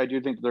 but I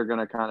do think they're going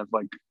to kind of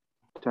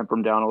temper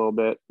him down a little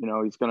bit.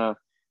 He's going to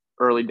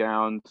early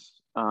downs,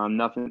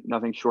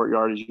 nothing short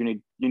yardage.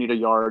 You need a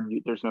yard.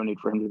 There's no need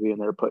for him to be in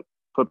there. Put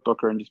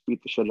Booker and just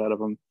beat the shit out of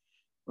him.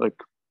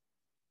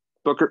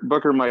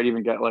 Booker might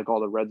even get all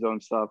the red zone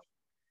stuff.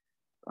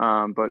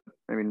 But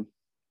I mean,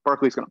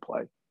 Barkley's going to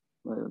play.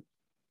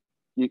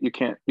 You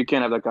can't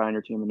have that guy on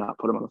your team and not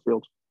put him on the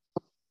field.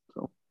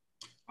 So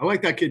I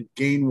like that kid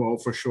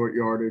Gainwell for short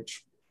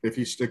yardage if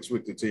he sticks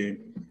with the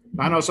team.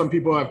 I know some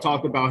people have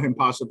talked about him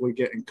possibly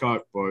getting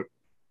cut, but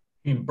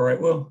in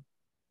Brightwell.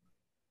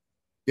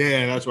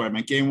 Yeah, that's what I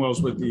meant.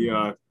 Gainwell's with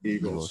the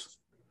Eagles.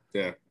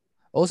 Yeah.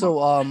 Also,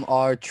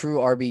 our true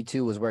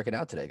RB2 was working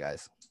out today,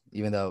 guys.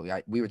 Even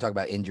though we were talking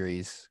about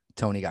injuries,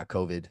 Tony got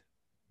COVID.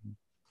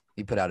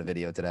 He put out a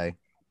video today.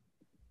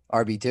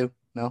 RB2?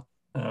 No?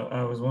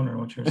 I was wondering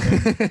what you were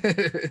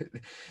saying.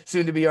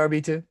 Soon to be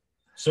RB2.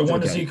 So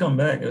when does he come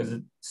back? Is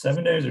it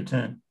 7 days or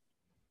 10?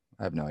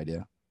 I have no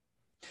idea.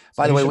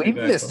 By the way, we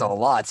missed a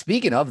lot.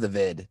 Speaking of the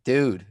vid,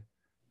 dude,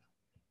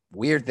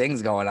 weird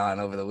things going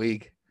on over the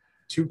week.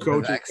 2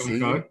 coaches got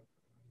cut.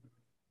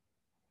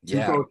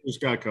 Two coaches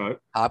got cut.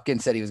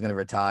 Hopkins said he was going to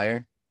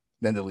retire,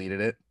 then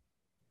deleted it.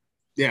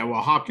 Yeah,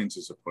 well, Hopkins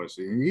is a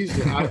pussy. He's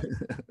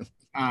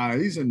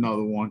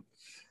another one.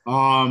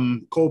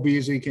 Cole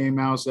Beasley came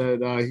out,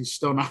 said he's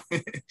still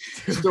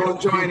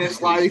enjoying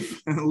his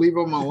life and leave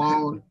him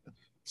alone.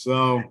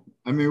 So,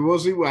 I mean, we'll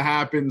see what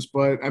happens.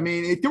 But, I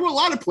mean, there were a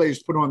lot of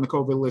players put on the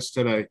COVID list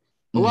today.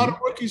 A lot of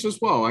rookies as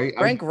well.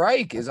 Frank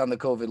Reich is on the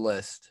COVID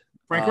list.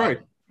 Frank Reich.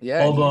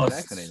 Yeah. All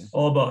busts.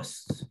 All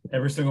busts.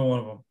 Every single one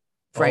of them.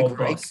 Frank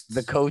Reich,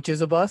 the coach,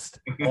 is a bust?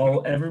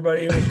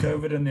 Everybody with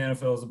COVID in the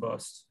NFL is a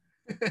bust.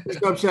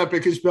 It's upset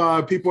because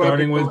people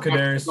starting with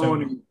Kadarius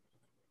Toney.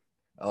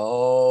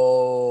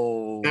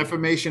 Oh.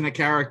 Defamation of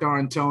character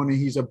on Tony.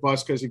 He's a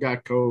bust because he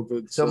got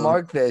COVID. So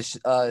mark this,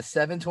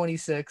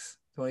 7/26,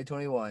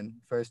 2021,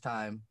 first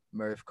time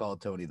Murph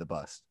called Tony the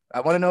bust.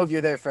 I want to know if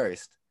you're there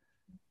first.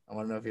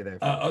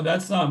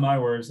 That's not my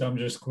words. I'm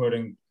just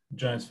quoting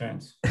Giants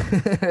fans.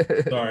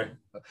 Sorry.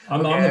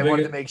 I'm Okay, the I wanted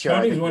biggest. to make sure.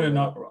 Tony's winning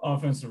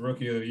offensive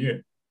rookie of the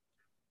year.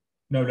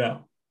 No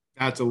doubt.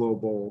 That's a little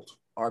bold.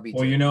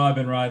 RB2. Well, I've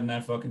been riding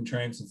that fucking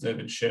train since they've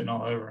been shitting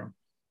all over him.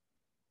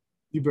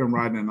 You've been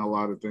riding a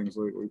lot of things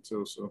lately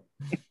too. So,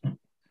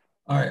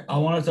 all right, I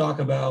want to talk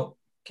about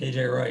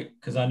KJ Wright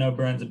because I know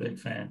Bren's a big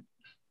fan.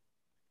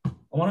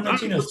 I want to know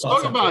Tino's let's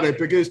thoughts talk on about KJ. it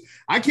because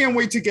I can't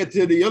wait to get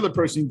to the other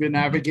person you've been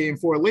advocating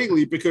for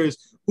lately.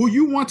 Because who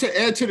you want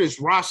to add to this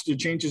roster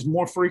changes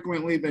more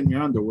frequently than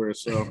your underwear.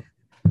 So,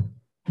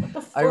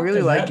 I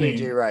really like KJ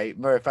KJ Wright.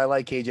 Murph, I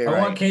like KJ Wright.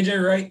 I want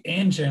KJ Wright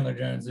and Chandler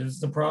Jones. Is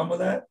the problem with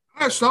that?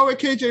 all right, start with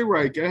KJ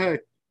Wright. Go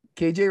ahead.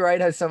 KJ Wright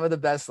has some of the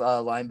best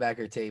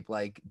linebacker tape,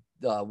 like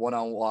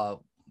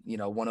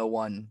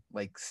one-on-one,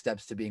 like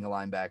steps to being a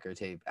linebacker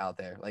tape out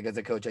there. Like as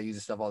a coach, I use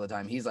this stuff all the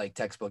time. He's like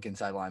textbook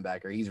inside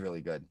linebacker. He's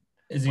really good.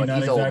 Is he But not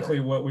he's exactly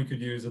older. what we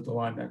could use at the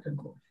linebacker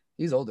core?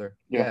 He's older.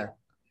 Yeah. Yeah.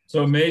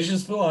 So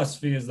Mage's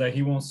philosophy is that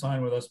he won't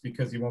sign with us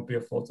because he won't be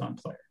a full-time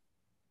player.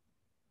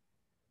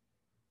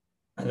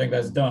 I think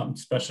that's dumb,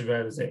 especially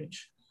at his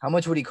age. How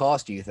much would he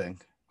cost, do you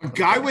think? A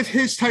guy with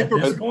his type At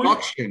of this point?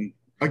 production,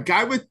 a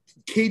guy with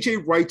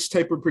KJ Wright's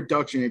type of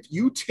production, if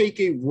you take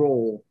a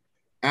role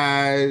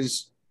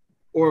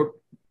or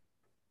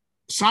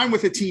sign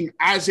with a team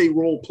as a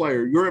role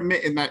player, you're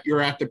admitting that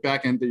you're at the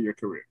back end of your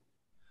career.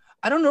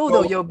 I don't know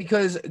though, yo,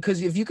 because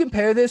if you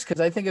compare this,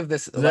 because I think of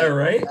this. Is that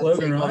right? I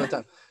Logan think all the Ryan?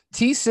 time.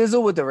 T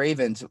Sizzle with the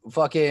Ravens,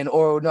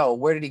 or no,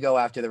 where did he go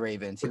after the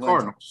Ravens? The He went to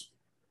Cardinals.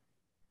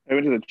 I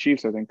went to the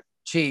Chiefs, I think.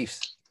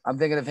 Chiefs. I'm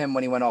thinking of him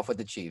when he went off with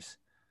the Chiefs.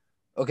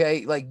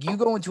 Okay, like you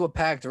go into a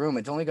packed room,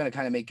 it's only going to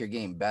kind of make your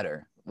game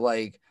better.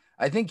 Like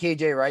I think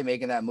KJ Wright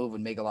making that move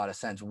would make a lot of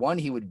sense. One,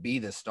 he would be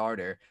the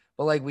starter,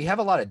 but like we have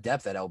a lot of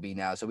depth at LB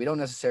now, so we don't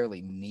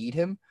necessarily need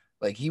him.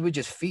 Like he would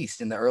just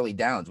feast in the early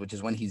downs, which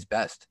is when he's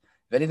best.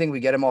 If anything, we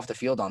get him off the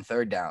field on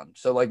third down.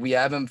 So like we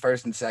have him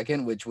first and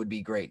second, which would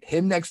be great.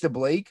 Him next to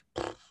Blake.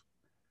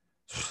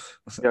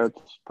 Yeah,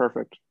 it's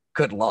perfect.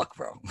 Good luck,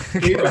 bro.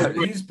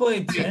 He's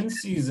played 10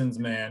 seasons,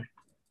 man.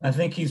 I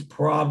think he's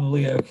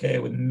probably okay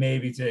with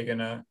maybe taking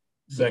a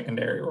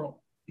secondary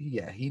role.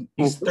 Yeah,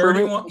 He's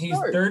 31. He's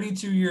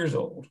 32 years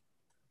old.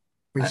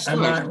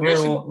 I'm not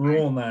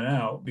ruling that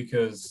out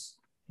because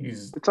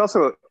he's.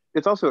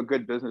 It's also a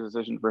good business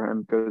decision for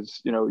him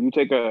because you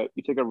take a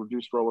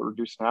reduced role or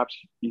reduced snaps,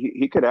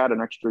 he could add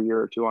an extra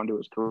year or two onto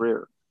his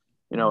career.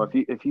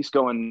 If he's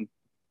going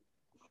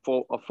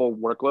a full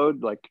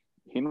workload, like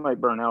he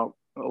might burn out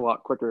a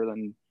lot quicker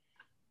than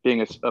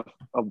being a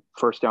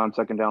first down,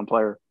 second down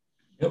player.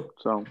 Yep.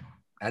 So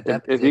at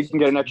that if he can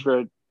get an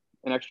extra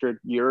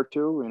year or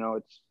two,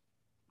 it's.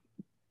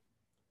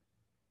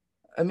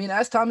 I mean,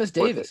 ask Thomas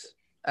Davis.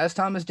 Ask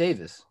Thomas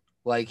Davis.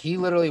 Like he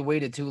literally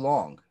waited too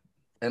long,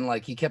 and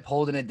like he kept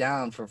holding it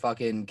down for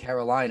fucking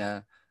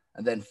Carolina,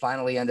 and then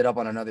finally ended up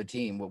on another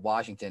team with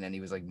Washington, and he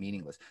was like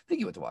meaningless. I think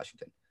he went to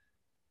Washington.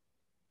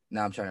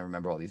 Now I'm trying to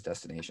remember all these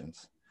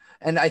destinations,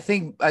 and I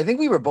think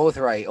we were both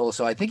right.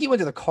 Also, I think he went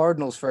to the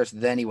Cardinals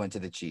first, then he went to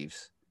the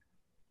Chiefs.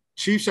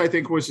 Chiefs, I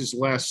think, was his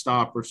last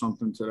stop or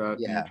something to that.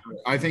 Yeah.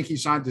 I think he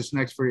signed this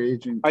next free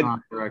agent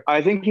contract.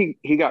 I think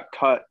he got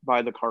cut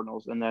by the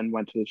Cardinals and then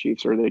went to the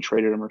Chiefs, or they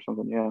traded him or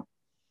something. Yeah.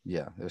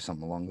 Yeah, there's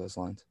something along those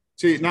lines.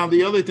 See, now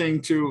the other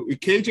thing too,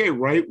 KJ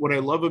Wright, what I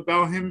love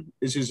about him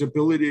is his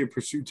ability to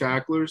pursue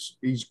tacklers.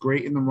 He's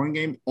great in the run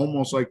game,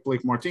 almost like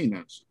Blake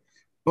Martinez.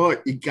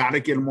 But you got to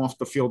get him off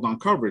the field on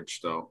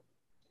coverage, though.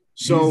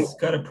 So he's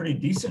got a pretty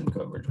decent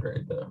coverage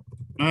grade, though.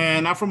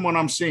 Not from what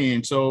I'm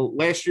seeing. So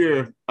last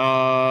year,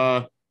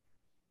 let's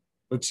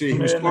see, he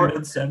was in the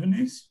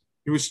mid-70s.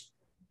 He was,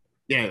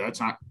 yeah, that's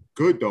not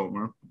good though,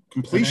 man.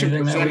 Completion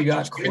percentage we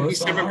got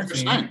close on our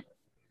team.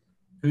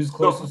 Who's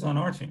closest on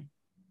our team?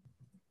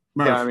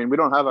 Murph. Yeah, I mean we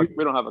don't have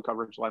a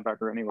coverage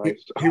linebacker anyway.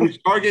 So. He was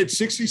targeted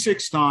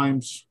 66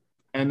 times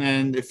and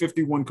then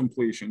 51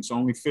 completions, so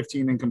only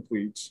 15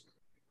 incompletes.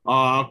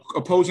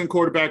 Opposing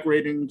quarterback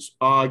ratings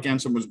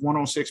against him was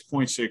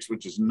 106.6,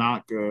 which is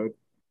not good.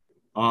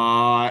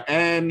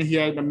 And he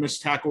had a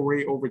missed tackle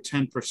rate over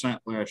 10%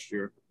 last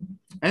year.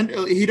 And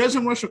he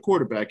doesn't rush a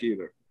quarterback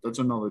either. That's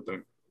another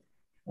thing.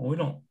 Well, we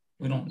don't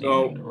need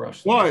him to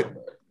rush. But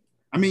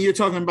I mean, you're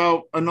talking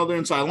about another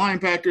inside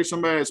linebacker,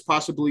 somebody that's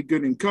possibly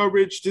good in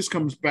coverage. This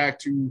comes back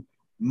to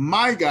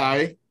my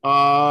guy,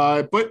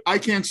 but I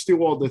can't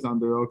steal all the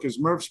thunder though, because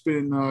Murph's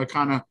been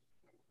kind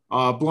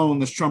of blowing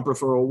this trumpet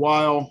for a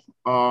while.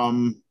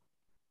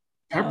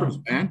 Peppers,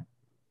 man.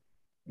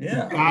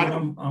 Yeah,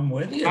 I'm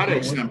with you. Gotta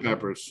extend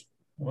Peppers.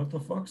 What the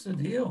fuck's the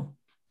deal?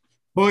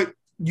 But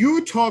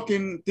you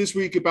talking this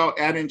week about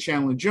adding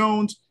Chandler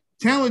Jones.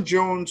 Chandler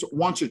Jones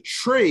wants a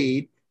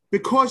trade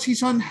because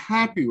he's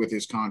unhappy with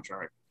his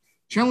contract.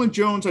 Chandler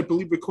Jones, I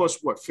believe, it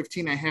cost,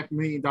 $15.5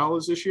 million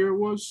this year it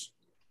was?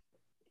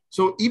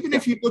 So even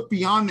if you look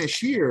beyond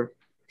this year,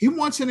 he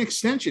wants an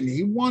extension.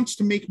 He wants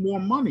to make more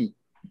money.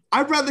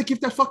 I'd rather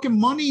give that fucking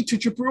money to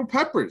Jabril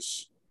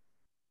Peppers.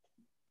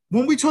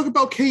 when we talk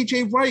about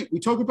KJ Wright, we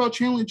talk about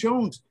Chandler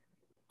Jones.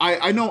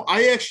 I know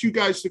I asked you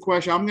guys the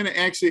question. I'm going to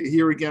ask it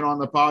here again on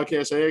the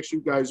podcast. I asked you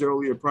guys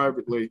earlier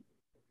privately.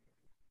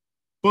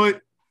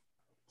 But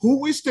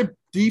who is the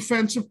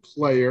defensive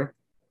player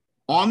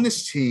on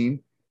this team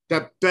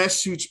that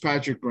best suits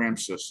Patrick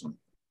Graham's system?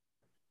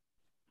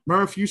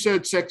 Murph, you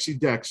said Sexy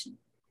Dexon.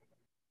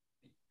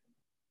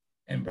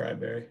 And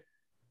Bradbury.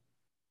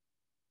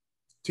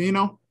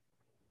 Tino?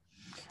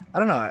 I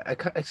don't know.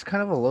 It's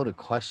kind of a loaded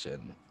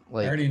question.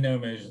 Like, I already know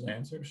Major's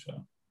answer,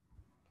 so.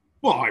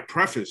 Well, I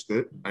prefaced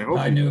it. I hope.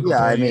 I knew.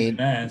 Yeah, I mean,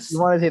 you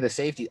want to say the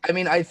safety. I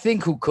mean, I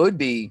think who could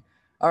be.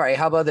 All right,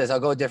 how about this? I'll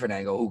go a different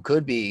angle. Who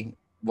could be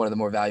one of the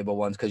more valuable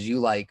ones because you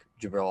like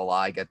Jabril Allah,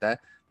 I get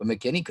that. But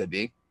McKinney could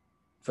be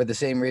for the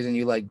same reason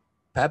you like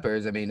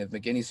Peppers. I mean, if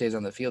McKinney stays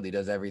on the field, he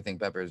does everything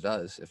Peppers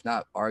does. If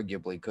not,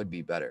 arguably could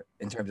be better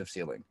in terms of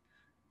ceiling.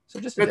 So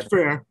just that's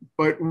fair,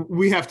 but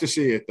we have to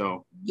see it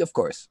though. Of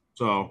course.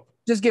 So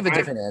just give a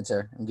different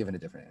answer. I'm giving a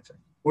different answer.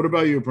 What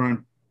about you,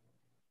 Brian?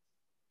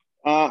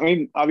 I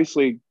mean,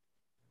 obviously,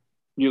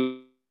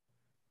 you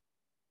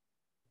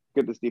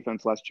get this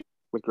defense last year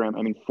with Graham.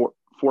 I mean, four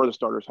of the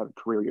starters had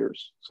career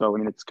years. So I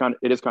mean,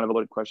 it is kind of a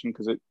loaded question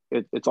because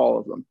it's all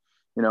of them.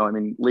 You know, I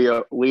mean,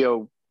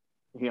 Leo,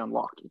 he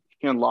unlocked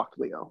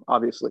Leo,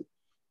 obviously.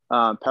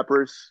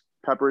 Peppers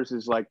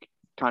is like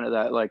kind of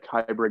that like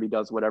hybrid. He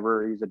does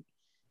whatever.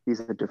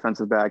 He's a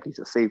defensive back. He's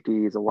a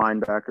safety. He's a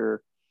linebacker.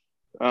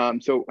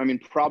 So I mean,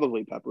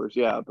 probably Peppers,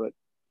 yeah, but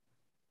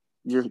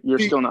you're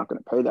still not going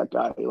to pay that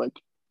guy like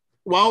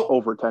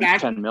over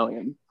 10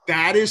 million.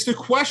 That is the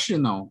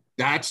question, though.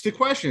 That's the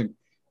question.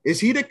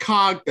 Is he the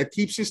cog that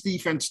keeps his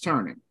defense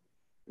turning?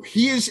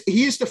 He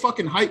is the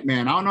fucking hype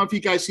man. I don't know if you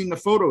guys seen the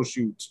photo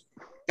shoots.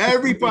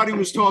 Everybody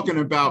was talking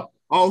about,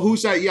 oh,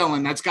 who's that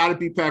yelling? That's got to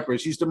be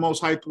Peppers. He's the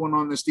most hyped one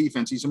on this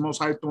defense. He's the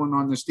most hyped one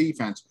on this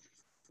defense.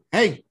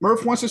 Hey,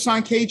 Murph wants to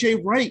sign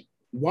KJ Wright.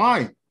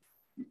 Why?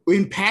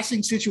 In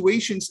passing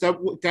situations,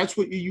 that's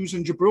what you're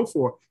using Jabril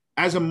for.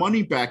 As a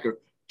money backer,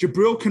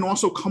 Jabril can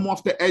also come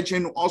off the edge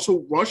and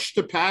also rush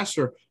the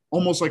passer,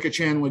 almost like a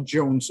Chandler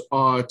Jones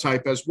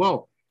type as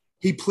well.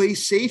 He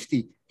plays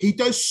safety. He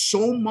does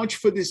so much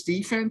for this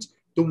defense.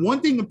 The one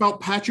thing about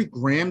Patrick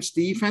Graham's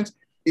defense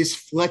is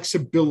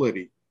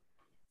flexibility.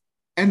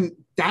 And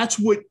that's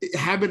what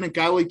having a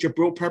guy like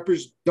Jabril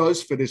Peppers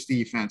does for this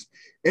defense.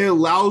 It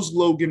allows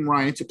Logan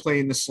Ryan to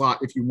play in the slot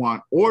if you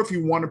want. Or if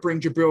you want to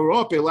bring Jabril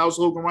up, it allows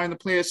Logan Ryan to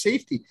play at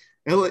safety.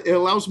 It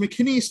allows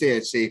McKinney to stay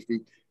at safety.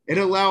 It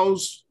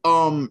allows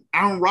Aaron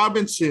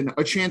Robinson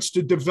a chance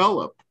to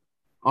develop.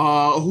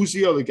 Who's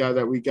the other guy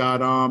that we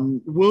got?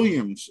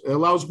 Williams. It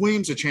allows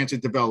Williams a chance to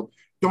develop.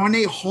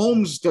 Darnay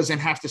Holmes doesn't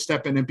have to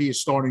step in and be a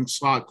starting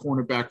slot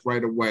cornerback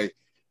right away.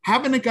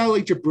 Having a guy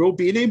like Jabril,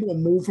 being able to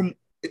move him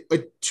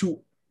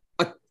to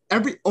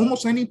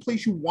almost any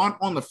place you want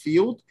on the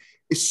field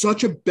is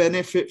such a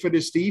benefit for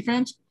this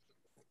defense.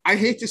 I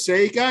hate to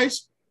say it,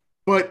 guys,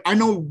 but I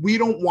know we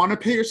don't want to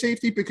pay your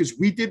safety because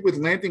we did with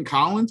Landon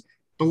Collins.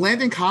 But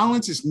Landon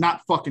Collins is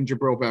not fucking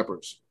Jabril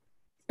Peppers.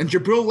 And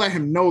Jabril let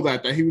him know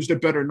that he was the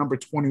better number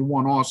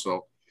 21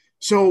 also.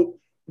 So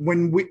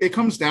when it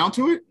comes down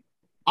to it,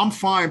 I'm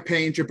fine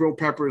paying Jabril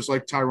Peppers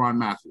like Tyrann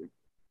Mathieu.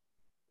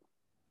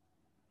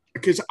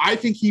 Because I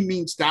think he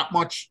means that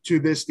much to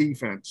this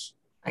defense.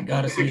 I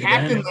got to see it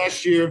happened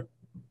last year.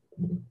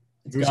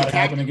 It's got to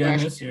happen again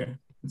this year.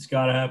 It's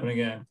got to happen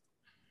again.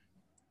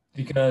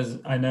 Because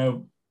I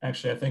know,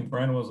 actually, I think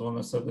Bren was the one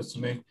that said this to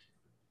me.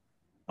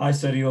 I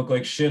said he looked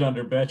like shit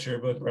under Betcher,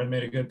 but Bren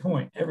made a good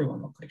point.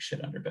 Everyone looked like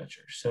shit under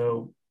Betcher.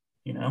 So,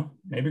 you know,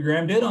 maybe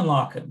Graham did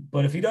unlock him.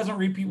 But if he doesn't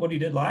repeat what he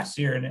did last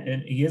year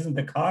and he isn't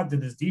the cog to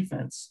this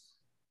defense,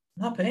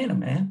 I'm not paying him,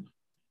 man.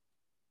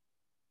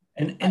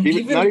 And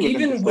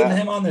even with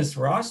him on this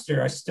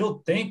roster, I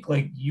still think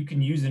like you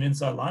can use an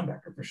inside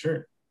linebacker for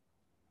sure.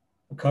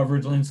 A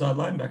coverage inside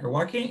linebacker.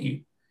 Why can't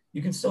you?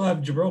 You can still have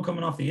Jabril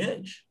coming off the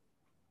edge.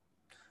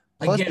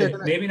 I get it.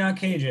 Maybe not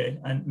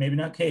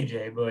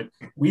KJ, but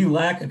we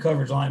lack a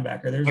coverage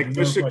linebacker. There's like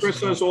Mr.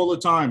 Chris says all the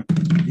time.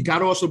 You got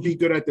to also be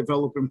good at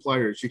developing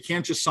players. You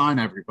can't just sign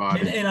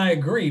everybody. And I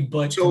agree,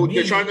 but so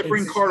you're trying to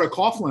bring Carter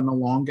Coughlin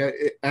along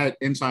at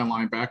inside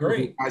linebacker.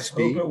 Great.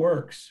 Hope it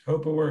works.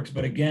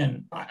 But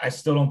again, I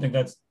still don't think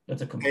that's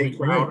a complete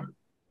room.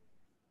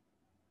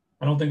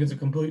 I don't think it's a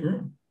complete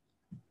room.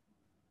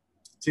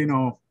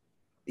 Tino.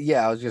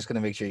 Yeah, I was just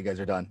gonna make sure you guys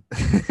are done.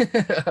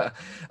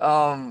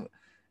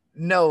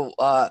 No,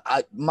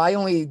 my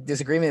only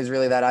disagreement is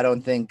really that I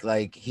don't think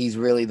like he's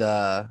really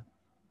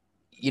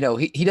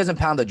he doesn't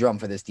pound the drum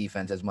for this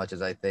defense as much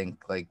as I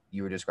think like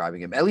you were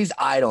describing him. At least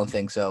I don't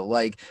think so.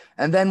 Like,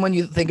 and then when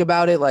you think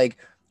about it, like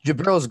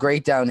Jabril's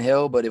great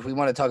downhill, but if we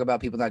want to talk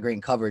about people not great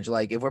in coverage,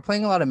 like if we're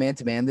playing a lot of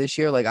man-to-man this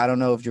year, like I don't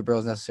know if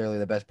Jabril's necessarily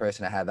the best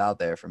person to have out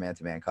there for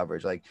man-to-man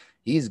coverage. Like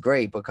he's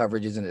great, but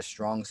coverage isn't his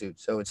strong suit.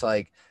 So it's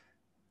like,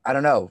 I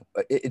don't know.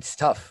 It's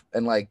tough.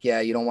 And like,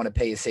 yeah, you don't want to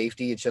pay his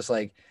safety. It's just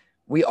like,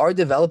 we are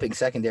developing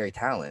secondary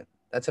talent.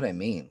 That's what I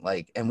mean.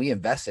 Like, and we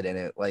invested in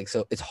it. Like,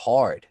 so it's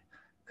hard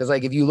because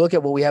like, if you look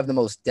at what we have the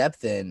most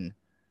depth in,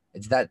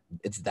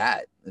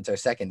 It's our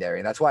secondary.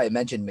 And that's why I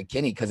mentioned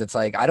McKinney, because it's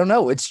like, I don't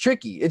know. It's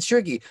tricky.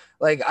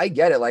 Like, I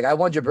get it. Like, I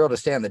want Jabril to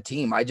stay on the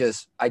team. I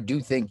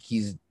do think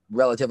he's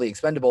relatively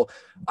expendable.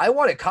 I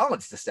wanted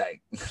Collins to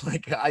stay.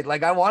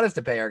 I want us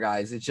to pay our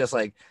guys. It's just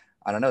like,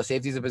 I don't know.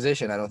 Safety's a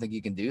position. I don't think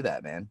you can do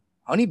that, man.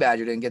 Honey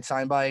Badger didn't get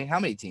signed by how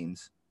many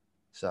teams?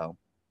 So.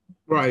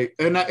 Right.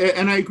 And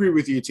I agree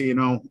with you,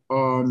 Tino.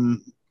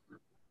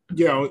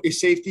 A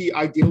safety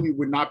ideally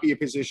would not be a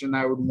position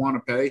I would want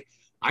to pay.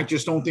 I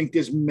just don't think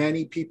there's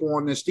many people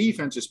on this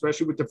defense,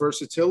 especially with the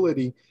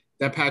versatility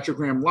that Patrick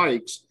Graham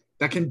likes,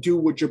 that can do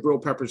what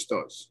Jabril Peppers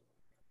does.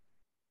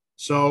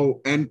 So,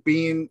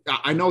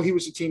 I know he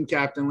was a team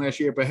captain last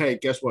year, but hey,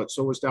 guess what?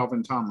 So was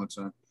Dalvin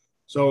Tomlinson.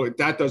 So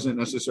that doesn't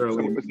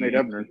necessarily. So was Nate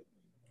Ebner.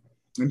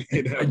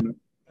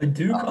 I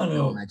do kind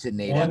of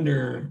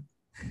wonder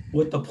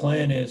what the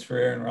plan is for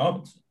Aaron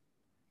Robinson.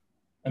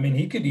 I mean,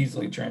 he could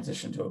easily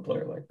transition to a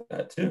player like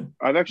that too.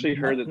 I've actually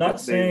heard that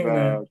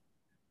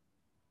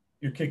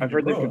I've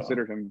heard they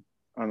considered him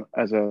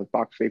as a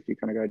box safety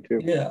kind of guy too.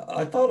 Yeah,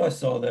 I thought I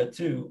saw that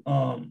too.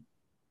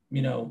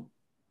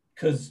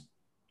 Because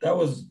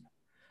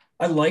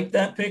I liked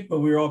that pick, but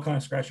we were all kind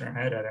of scratching our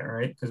head at it,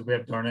 right? Because we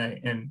have Darnay,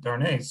 and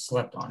Darnay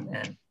slept on,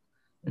 man.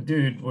 The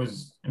dude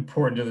was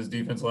important to this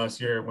defense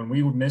last year. When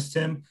we missed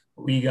him,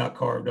 we got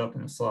carved up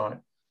in the slot.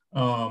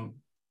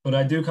 But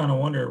I do kind of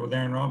wonder with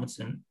Aaron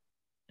Robinson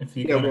if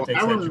he kind of takes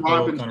that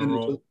Jabril kind of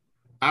role.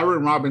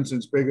 Aaron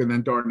Robinson's bigger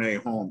than Darnay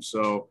Holmes,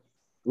 so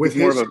with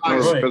his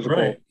size,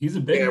 right. He's a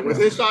big with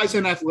his size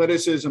and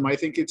athleticism, I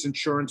think it's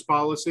insurance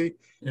policy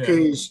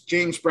because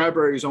James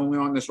Bradbury is only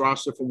on this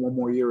roster for one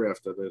more year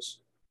after this.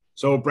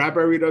 So if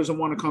Bradbury doesn't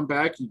want to come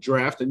back, you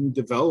draft and you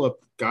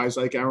develop guys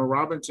like Aaron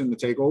Robinson to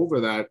take over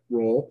that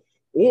role.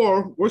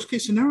 Or worst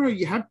case scenario,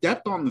 you have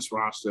depth on this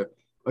roster.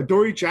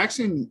 Adoree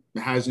Jackson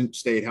hasn't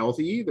stayed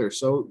healthy either.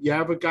 So you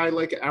have a guy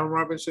like Aaron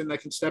Robinson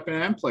that can step in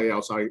and play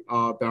outside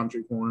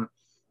boundary corner.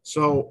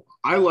 So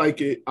I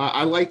like it.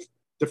 I like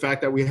the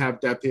fact that we have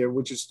depth here,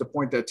 which is the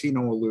point that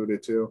Tino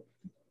alluded to.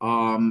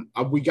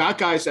 We got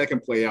guys that can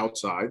play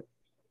outside.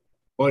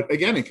 But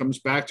again, it comes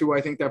back to,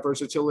 I think, that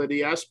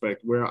versatility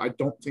aspect where I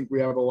don't think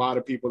we have a lot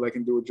of people that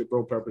can do what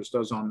Jabril Peppers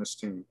does on this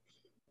team.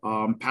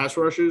 Pass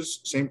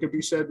rushes, same could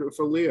be said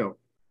for Leo.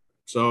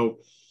 So,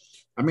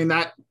 I mean,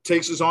 that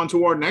takes us on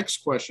to our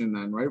next question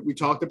then, right? We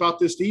talked about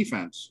this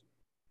defense.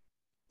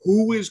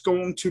 Who is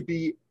going to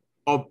be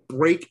a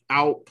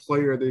breakout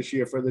player this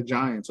year for the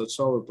Giants? Let's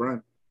start with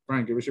Brent.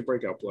 Brent, give us your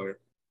breakout player.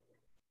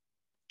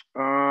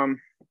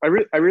 I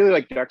really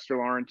like Dexter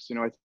Lawrence. You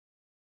know,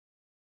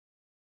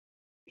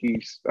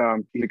 he's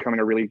becoming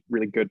a really,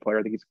 really good player.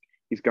 I think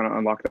he's going to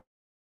unlock that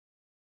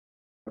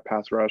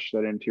pass rush,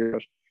 that interior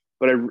rush.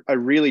 But I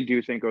really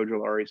do think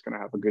Ojulari is going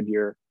to have a good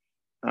year.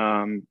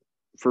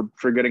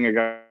 For getting a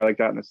guy like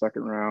that in the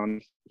second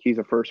round, he's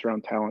a first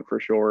round talent for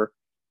sure.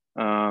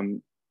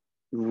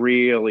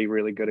 Really,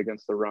 really good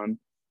against the run.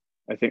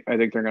 I think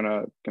they're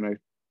gonna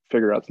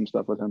figure out some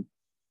stuff with him.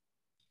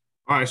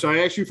 All right, so I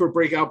asked you for a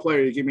breakout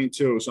player. You give me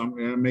two, so I'm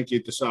gonna make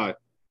you decide.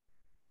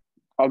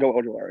 I'll go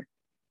Ojulari.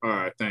 All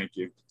right, thank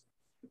you.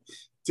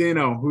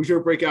 Tino, who's your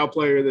breakout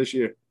player this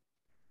year?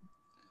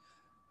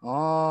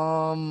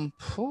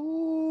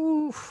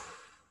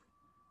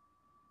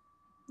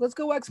 Let's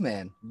go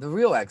X-Man, the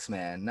real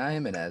X-Man, not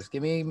Jimenez.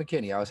 Give me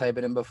McKinney. I was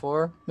hyping him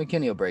before.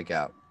 McKinney will break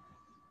out.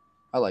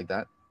 I like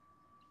that.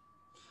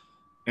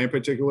 Any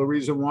particular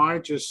reason why?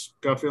 Just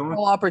gut feeling?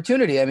 Well,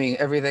 opportunity. I mean,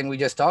 everything we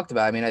just talked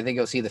about. I mean, I think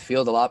you'll see the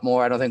field a lot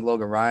more. I don't think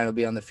Logan Ryan will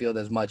be on the field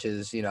as much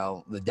as,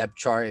 the depth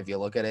chart. If you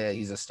look at it,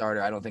 he's a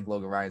starter. I don't think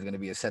Logan Ryan is going to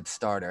be a set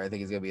starter. I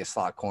think he's going to be a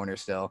slot corner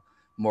still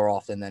more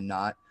often than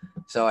not.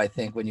 So I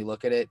think when you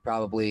look at it,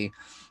 probably,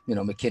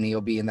 McKinney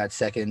will be in that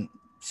second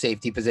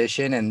safety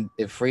position, and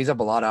it frees up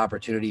a lot of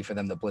opportunity for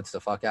them to blitz the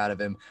fuck out of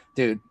him.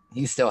 Dude,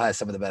 he still has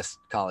some of the best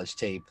college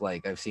tape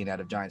like I've seen out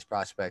of Giants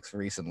prospects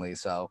recently.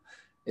 So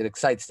it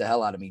excites the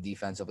hell out of me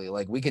defensively.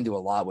 Like, we can do a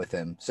lot with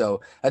him.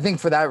 So I think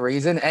for that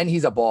reason, and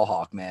he's a ball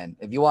hawk, man.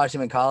 If you watch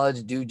him in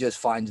college, dude just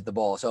finds the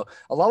ball. So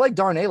a lot like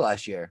Darnay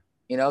last year.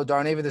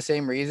 Darnay for the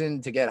same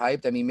reason to get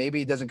hyped. I mean, maybe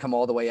he doesn't come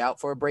all the way out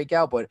for a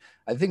breakout, but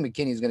I think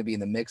McKinney's going to be in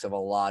the mix of a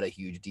lot of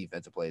huge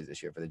defensive plays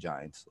this year for the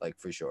Giants, like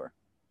for sure.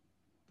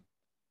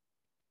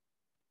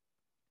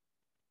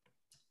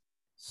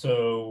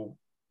 So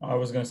I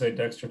was going to say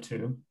Dexter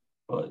too,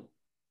 but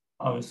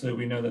obviously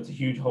we know that's a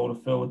huge hole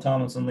to fill with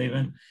Tomlinson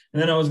leaving.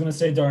 And then I was going to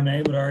say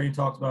Darnay, but I already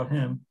talked about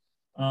him.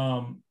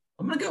 I'm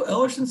going to go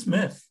Ellerson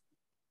Smith.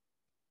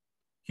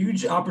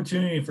 Huge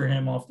opportunity for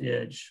him off the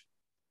edge.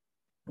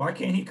 Why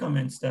can't he come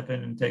in, step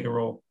in, and take a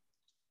role?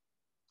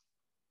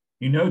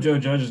 Joe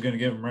Judge is going to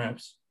give him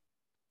reps.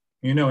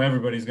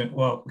 Everybody's going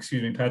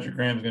to – Patrick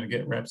Graham's going to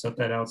get reps at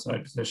that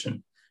outside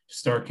position to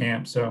start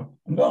camp. So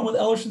I'm going with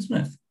Ellerson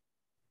Smith.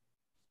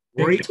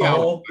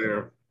 Breakout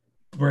player.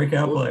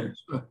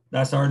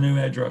 That's our new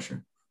edge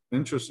rusher.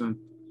 Interesting.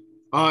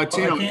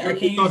 Tino, I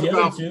can't use the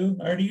other two.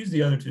 I already used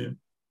the other two.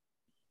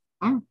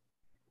 Huh?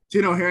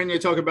 Tino, hearing you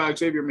talk about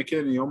Xavier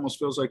McKinney almost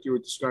feels like you were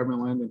describing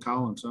Landon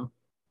Collins, huh?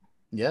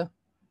 Yeah.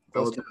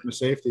 Fellas in the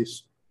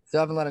safeties. Still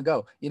haven't let him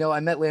go. You know,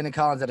 I met Landon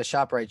Collins at a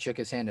ShopRite, shook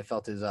his hand and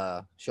felt his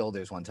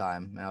shoulders one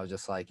time. And I was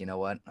just like, you know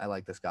what? I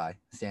like this guy.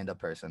 Stand-up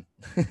person.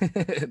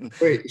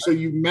 Wait, so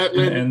you met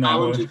Landon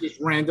Collins and just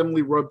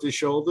randomly rubbed his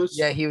shoulders?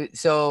 Yeah, he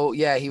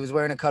was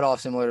wearing a cutoff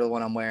similar to the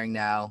one I'm wearing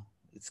now.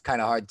 It's kind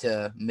of hard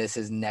to miss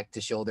his neck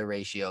to shoulder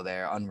ratio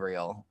there.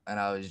 Unreal. And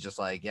I was just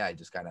like, yeah, I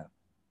just kind of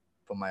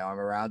put my arm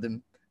around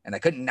him and I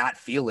couldn't not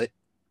feel it.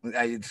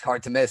 It's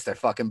hard to miss. They're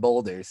fucking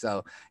boulders.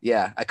 So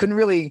yeah, I couldn't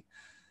really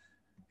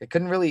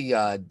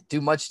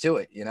do much to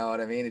it. You know what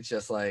I mean? It's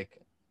just like,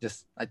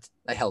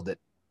 I held it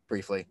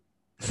briefly.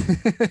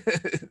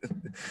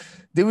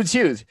 Dude would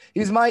choose.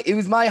 He was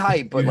my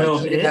height, but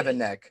like he didn't have a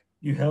neck.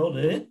 You held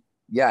it?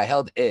 Yeah, I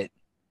held it.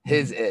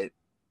 His it.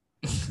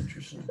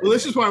 Interesting. Well,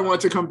 this is why I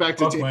want to come back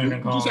to Tim.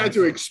 You just had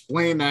to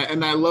explain that,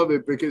 and I love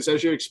it because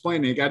as you're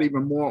explaining, it got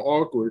even more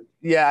awkward.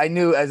 Yeah, I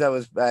knew as I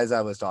was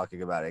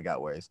talking about it, it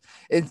got worse.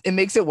 It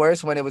makes it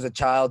worse when it was a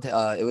child.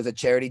 It was a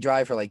charity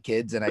drive for like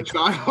kids, and You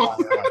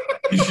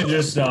should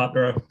just stop,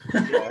 bro.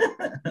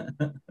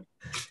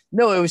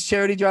 No, it was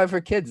charity drive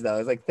for kids though. It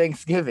was like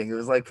Thanksgiving. It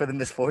was like for the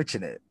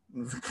misfortunate. It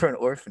was for an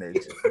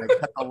orphanage. And I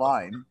cut the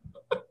line.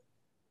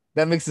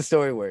 That makes the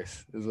story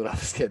worse, is what I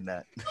was getting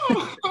at.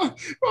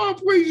 Oh,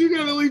 please, you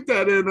gotta leave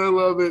that in. I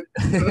love it.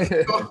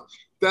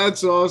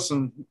 That's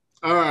awesome.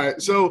 All right.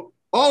 So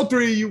all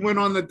three of you went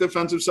on the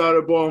defensive side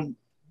of the ball.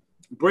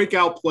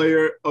 Breakout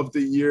player of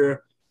the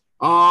year.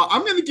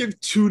 I'm going to give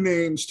two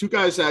names, two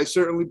guys that I've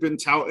certainly been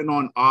touting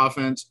on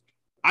offense.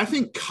 I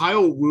think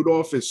Kyle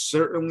Rudolph is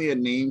certainly a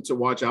name to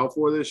watch out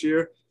for this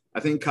year. I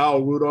think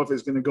Kyle Rudolph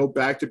is going to go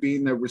back to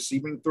being the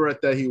receiving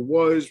threat that he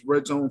was,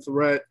 red zone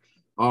threat.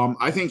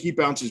 I think he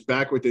bounces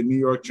back with the New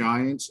York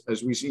Giants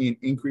as we see an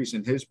increase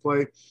in his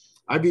play.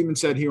 I've even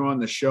said here on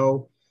the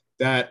show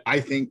that I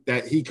think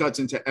that he cuts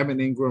into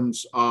Evan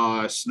Ingram's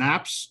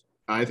snaps.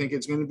 I think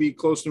it's going to be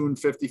close to a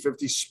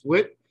 50-50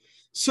 split.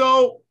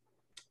 So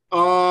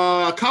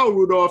Kyle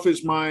Rudolph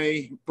is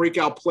my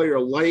breakout player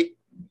light.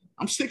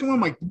 I'm sticking with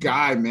my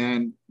guy,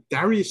 man,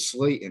 Darius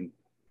Slayton.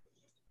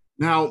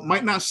 Now,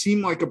 might not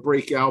seem like a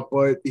breakout,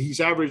 but he's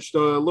averaged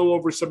a little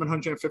over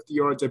 750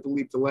 yards, I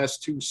believe, the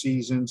last two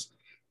seasons.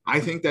 I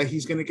think that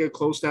he's going to get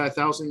close to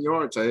 1,000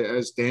 yards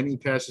as Danny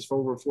passes for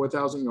over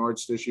 4,000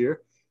 yards this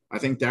year. I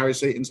think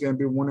Darius Slayton's going to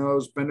be one of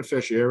those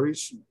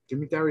beneficiaries. Give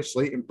me Darius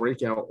Slayton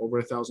breakout over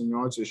 1,000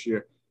 yards this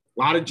year. A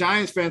lot of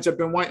Giants fans have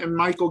been wanting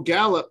Michael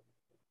Gallup.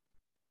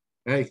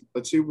 Hey,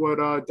 let's see what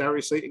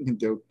Darius Slayton can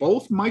do.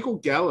 Both Michael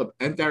Gallup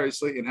and Darius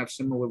Slayton have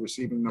similar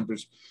receiving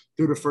numbers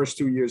through the first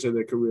 2 years of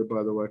their career,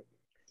 by the way.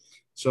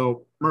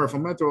 So, Murph,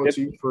 I'm going to throw it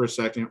to you for a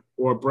second,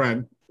 or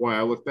Bren, while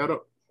I look that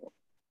up.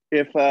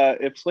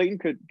 If Slayton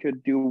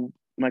could do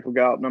Michael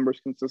Gallup numbers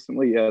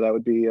consistently, yeah,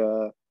 that'd be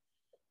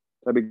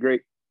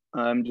great.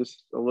 I'm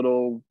just a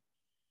little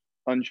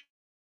unsure.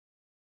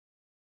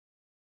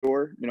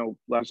 You know,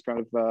 last kind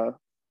of a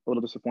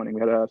little disappointing.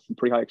 We had some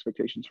pretty high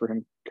expectations for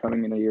him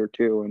coming in a year or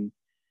two, and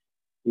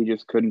he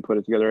just couldn't put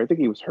it together. I think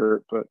he was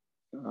hurt, but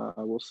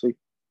we'll see.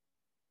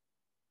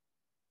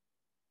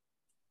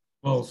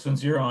 Well,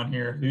 since you're on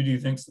here, who do you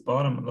think's the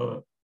bottom of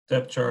the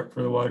depth chart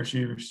for the wide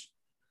receivers?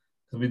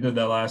 Because we did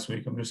that last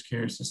week. I'm just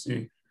curious to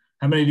see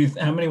how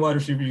many wide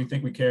receivers do you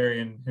think we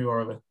carry, and who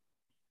are they?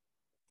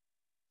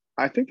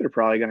 I think they're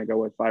probably going to go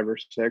with 5 or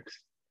 6,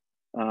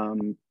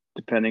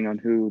 depending on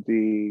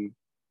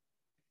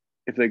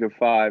if they go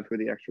 5, who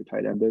the extra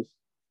tight end is.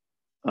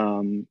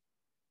 I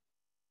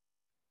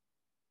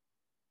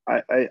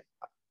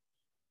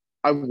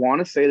want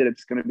to say that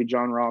it's going to be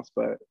John Ross,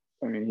 but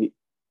I mean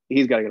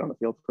he's got to get on the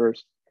field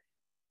first.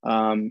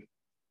 I'd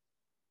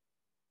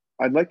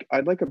like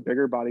a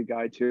bigger body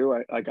guy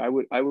too. I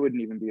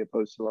wouldn't even be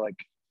opposed to like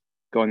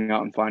going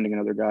out and finding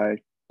another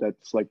guy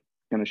that's like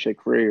going to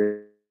shake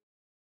free.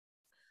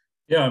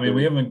 Yeah, I mean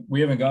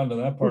we haven't gotten to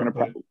that part.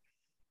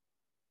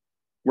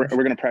 We're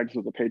going to practice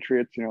with the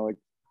Patriots. You know, like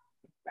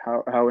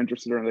how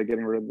interested are they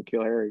getting rid of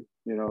N'Keal Harry?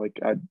 You know, like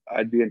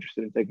I'd be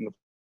interested in taking the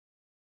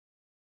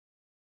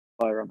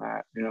flyer on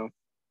that. You know.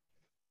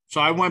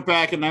 So I went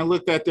back and I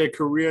looked at their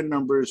career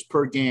numbers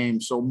per game.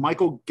 So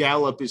Michael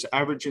Gallup is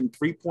averaging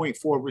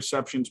 3.4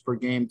 receptions per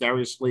game.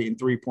 Darius Slayton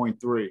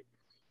 3.3.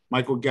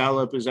 Michael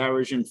Gallup is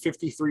averaging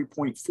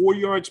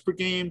 53.4 yards per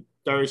game.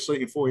 Darius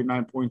Slayton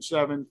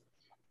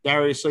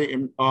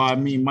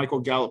 49.7. Michael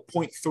Gallup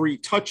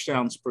 0.3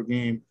 touchdowns per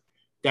game.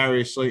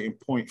 Darius Slayton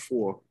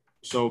 0.4.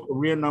 So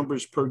career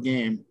numbers per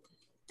game,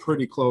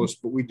 pretty close.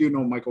 But we do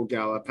know Michael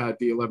Gallup had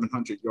the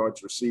 1,100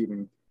 yards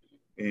receiving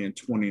in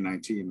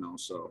 2019 though.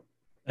 So.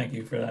 Thank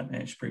you for that,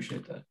 man.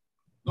 Appreciate that.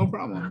 No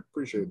problem.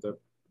 Appreciate that.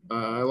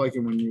 I like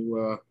it when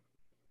you,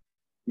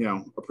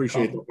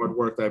 appreciate the hard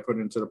work that I put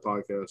into the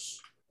podcast.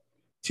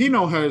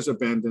 Tino has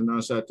abandoned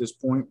us at this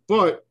point,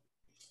 but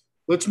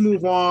let's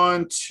move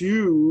on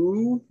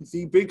to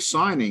the big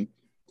signing.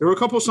 There were a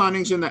couple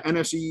signings in the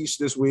NFC East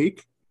this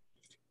week.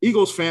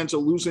 Eagles fans are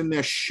losing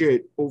their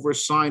shit over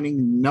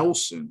signing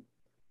Nelson.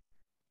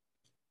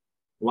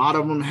 A lot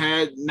of them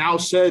had now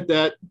said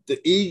that the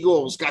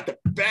Eagles got the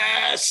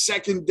best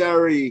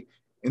secondary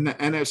in the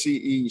NFC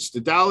East.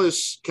 The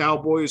Dallas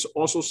Cowboys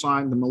also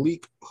signed the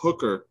Malik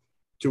Hooker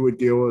to a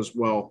deal as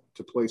well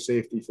to play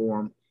safety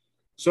for him.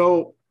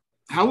 So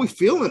how are we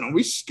feeling? Are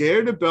we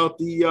scared about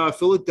the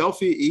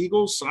Philadelphia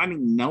Eagles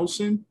signing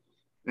Nelson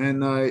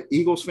and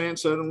Eagles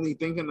fans suddenly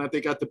thinking that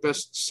they got the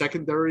best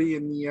secondary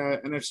in the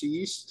NFC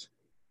East?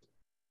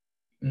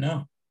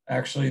 No,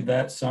 actually,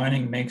 that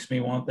signing makes me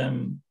want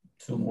them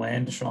to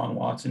land Deshaun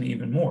Watson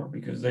even more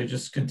because they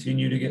just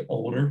continue to get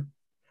older.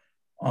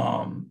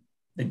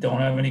 They don't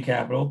have any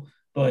capital.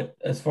 But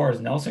as far as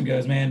Nelson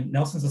goes, man,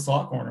 Nelson's a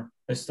slot corner.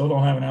 They still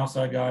don't have an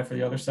outside guy for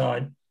the other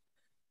side.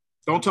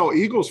 Don't tell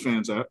Eagles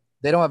fans that.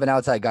 They don't have an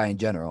outside guy in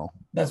general.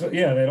 That's what,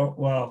 yeah, they don't.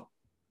 Well,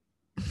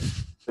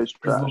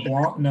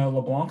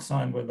 LeBlanc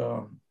signed with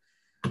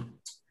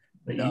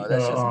that's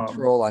just a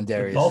troll on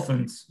Darius.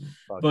 Dolphins.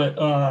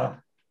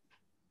 But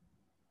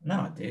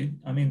no, dude.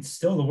 I mean,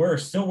 still the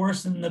worst. Still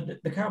worse than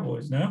the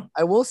Cowboys, no?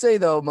 I will say,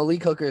 though,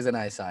 Malik Hooker is a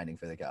nice signing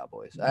for the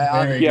Cowboys.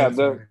 That's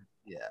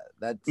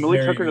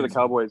Malik Hooker to the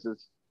Cowboys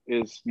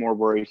is more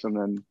worrisome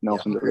than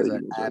Nelson.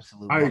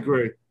 Absolutely. I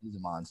agree. He's a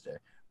monster.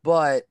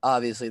 But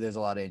obviously there's a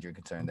lot of injury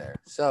concern there.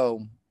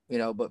 So,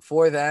 but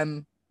for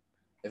them,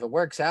 if it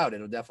works out,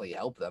 it'll definitely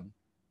help them.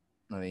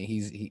 I mean,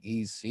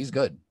 he's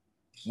good.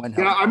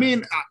 I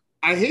mean,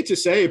 I hate to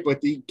say it, but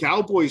the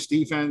Cowboys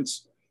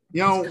defense,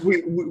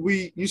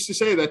 we used to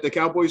say that the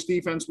Cowboys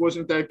defense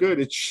wasn't that good.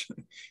 It's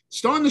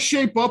starting to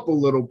shape up a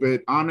little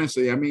bit,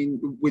 honestly. I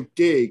mean, with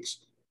Diggs,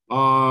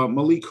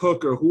 Malik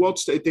Hooker, who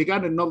else? They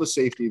got another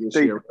safety this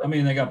year. I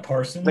mean, they got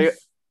Parsons.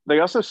 They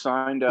also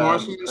signed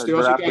Parsons. They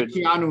also got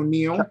Keanu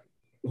Neal.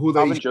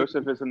 Calvin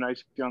Joseph is a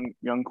nice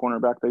young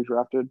cornerback they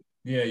drafted.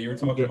 Yeah, you were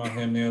talking about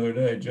him the other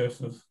day,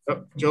 Joseph.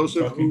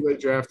 Joseph, who they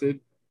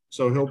drafted.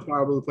 So he'll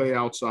probably play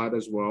outside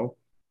as well.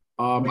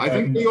 I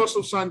think they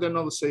also signed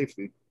another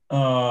safety.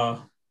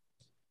 Is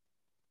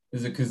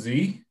it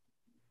Kazee?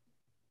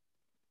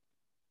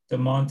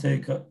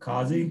 DeMonte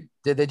Kazi?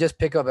 Did they just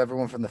pick up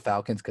everyone from the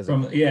Falcons?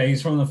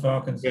 He's from the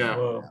Falcons as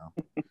well.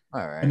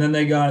 All right. And then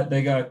they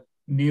got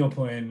Neal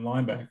playing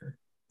linebacker.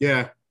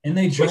 Yeah. And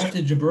they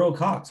drafted Jabril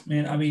Cox.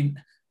 Man, I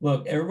mean,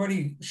 look,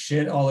 everybody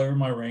shit all over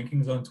my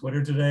rankings on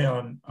Twitter today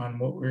on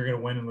what we're going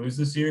to win and lose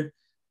this year.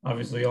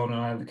 Obviously, y'all know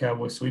I have the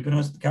Cowboys sweeping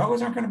us. The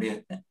Cowboys aren't going to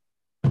be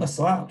a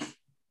slouch.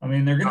 I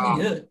mean, they're going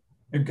to be good.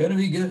 They're going to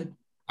be good.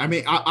 I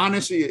mean,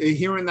 honestly,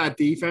 hearing that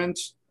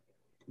defense,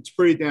 it's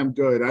pretty damn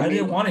good. I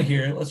didn't want to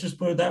hear it. Let's just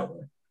put it that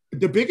way.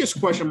 The biggest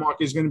question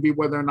mark is going to be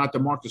whether or not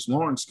DeMarcus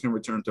Lawrence can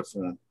return to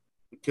form.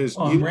 Because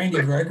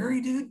Randy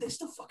Gregory, dude, they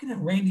still fucking have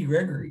Randy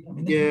Gregory. I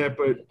mean, they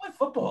play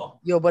football.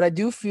 But I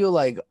do feel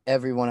like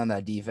everyone on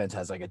that defense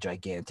has like a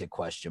gigantic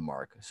question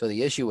mark. So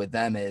the issue with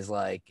them is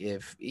like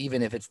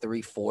even if it's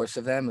 3/4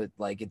 of them,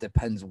 it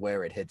depends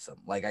where it hits them.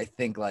 Like I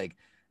think like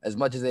as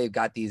much as they've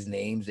got these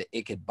names,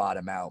 it could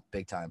bottom out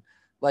big time.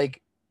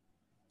 Like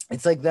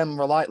it's like them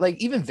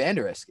even Van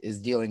Der Esch is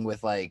dealing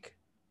with like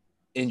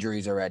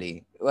injuries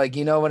already. Like,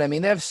 you know what I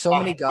mean? They have so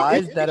many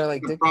guys that are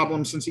like the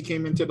problem since he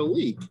came into the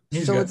league.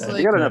 So it's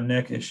like a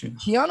neck issue.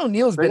 Keanu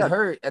Neal's been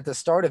hurt at the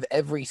start of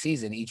every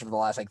season, each of the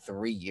last like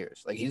 3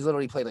 years. Like he's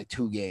literally played like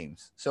 2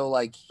 games. So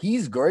like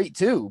he's great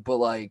too, but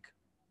like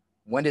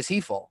when does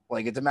he fall?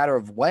 Like it's a matter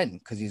of when,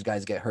 because these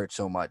guys get hurt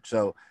so much.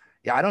 So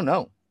yeah, I don't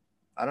know.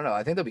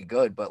 I think they'll be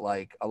good, but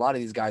like a lot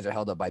of these guys are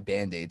held up by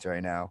band-aids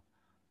right now.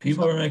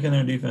 People are making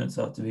their defense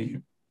out to be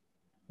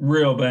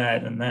real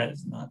bad, and that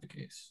is not the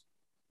case.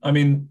 I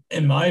mean,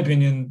 in my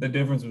opinion, the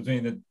difference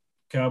between the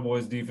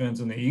Cowboys defense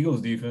and the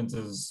Eagles defense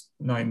is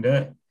night and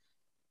day.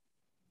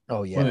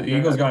 Oh, yeah. Well, the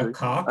Eagles got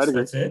Cox.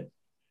 That's it.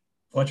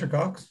 Fletcher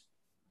Cox.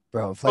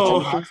 Bro,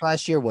 Fletcher Cox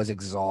last year was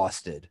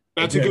exhausted.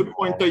 That's a good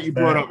point that you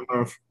brought up,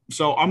 Murph.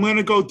 So I'm going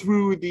to go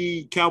through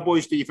the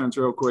Cowboys defense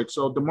real quick.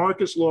 So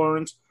DeMarcus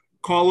Lawrence,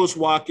 Carlos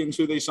Watkins,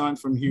 who they signed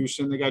from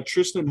Houston. They got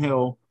Tristan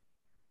Hill,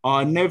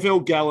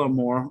 Neville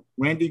Gallimore,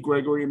 Randy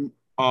Gregory,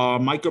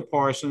 Micah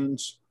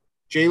Parsons,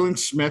 Jalen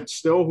Smith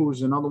still,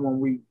 who's another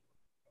one we,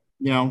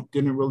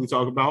 didn't really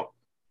talk about.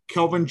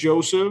 Kelvin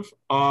Joseph,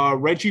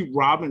 Reggie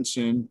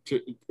Robinson,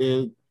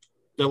 they're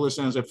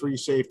listed as a free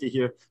safety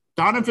here.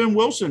 Donovan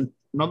Wilson,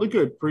 another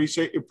good,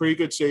 pretty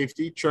good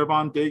safety.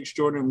 Trevon Diggs,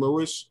 Jordan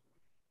Lewis.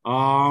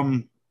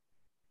 And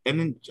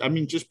then, I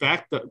mean, just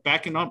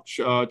backing up,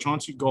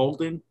 Chauncey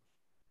Golden,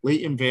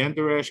 Leighton Van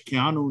Der Esch,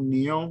 Keanu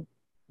Neal.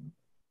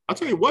 I'll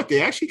tell you what,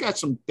 they actually got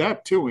some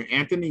depth too.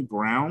 Anthony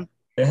Brown.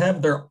 They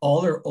have all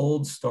their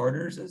old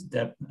starters as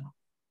depth now.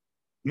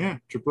 Yeah,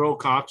 Jabril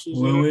Cox is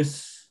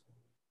Lewis,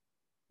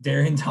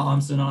 Darian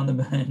Thompson on the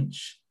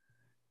bench.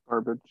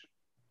 Garbage.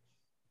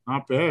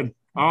 Not bad.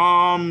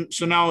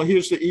 So now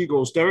here's the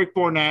Eagles. Derek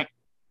Barnett,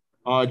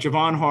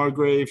 Javon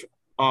Hargrave,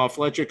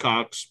 Fletcher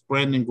Cox,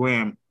 Brandon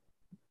Graham.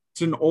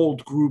 It's an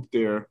old group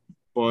there,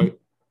 but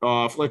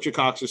Fletcher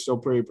Cox is still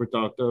pretty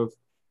productive.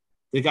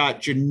 They got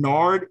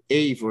Jannard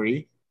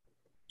Avery,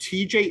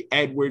 TJ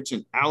Edwards,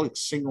 and Alex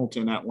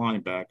Singleton at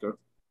linebacker.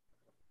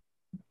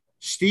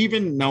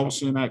 Steven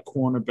Nelson at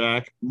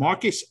cornerback.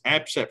 Marcus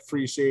Epps at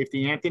free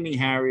safety. Anthony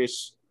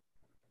Harris.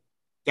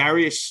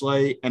 Darius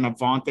Slay and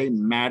Avonte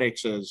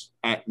Maddox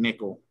at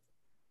nickel.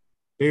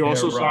 They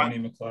also Rodney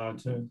signed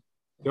McLeod too.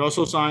 They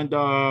also signed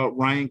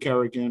Ryan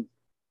Kerrigan.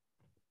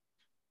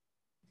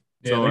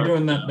 Yeah, so, they're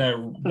doing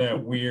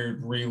that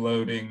weird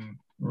reloading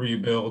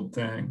rebuild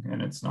thing,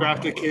 and it's not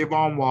drafted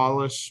Kayvon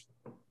Wallace.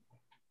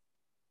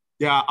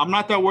 Yeah, I'm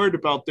not that worried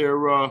about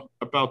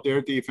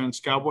their defense.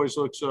 Cowboys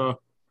looks a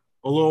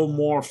little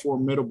more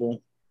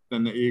formidable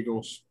than the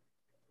Eagles.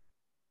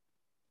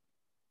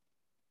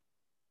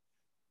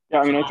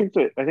 Yeah, I mean, I think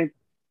the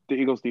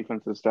Eagles'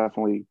 defense is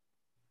definitely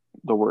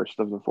the worst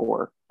of the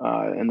four,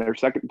 and they're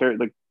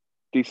like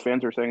these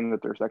fans are saying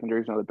that their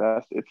secondary is not the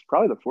best. It's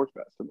probably the fourth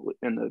best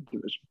in the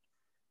division.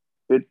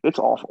 It's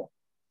awful.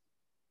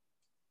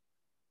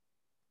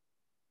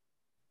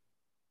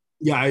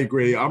 Yeah, I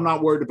agree. I'm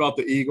not worried about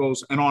the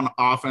Eagles, and on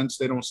offense,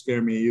 they don't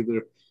scare me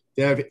either.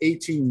 They have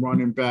 18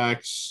 running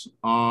backs.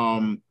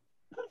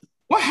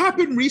 What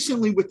happened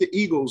recently with the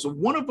Eagles?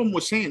 One of them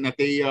was saying that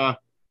they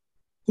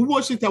who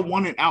was it that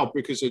won it out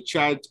because of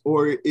Chad?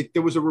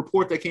 There was a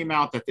report that came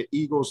out that the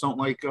Eagles don't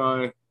like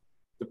the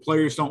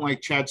players don't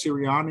like Chad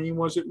Sirianni.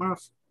 Was it,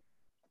 Murph?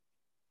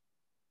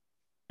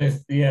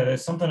 Yeah,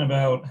 there's something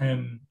about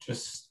him.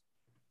 Just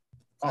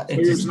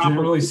it just didn't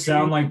really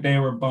sound like they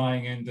were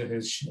buying into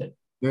his shit.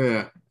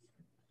 Yeah,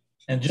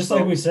 and just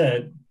like we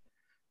said,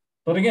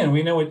 but again,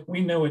 we know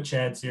what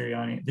Chad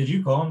Sirianni. Did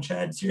you call him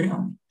Chad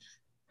Sirianni?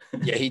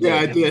 Yeah, he did. Yeah,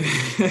 I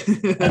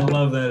did. I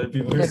love that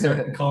people are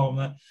starting to call him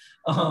that.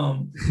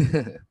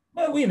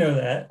 But we know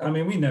that. I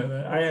mean, we know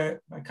that.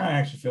 I kind of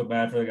actually feel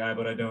bad for the guy,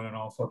 but I don't at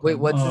all. Wait,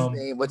 what's his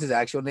name? What's his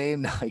actual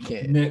name? No, I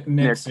can't. Nick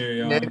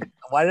Sirianni.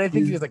 Why did I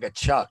think he was like a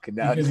Chuck?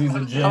 Now, because he's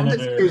a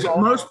janitor.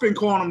 Merck's been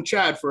calling him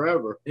Chad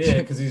forever. Yeah,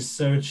 because he's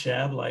so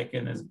Chad-like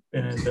in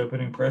his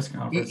opening press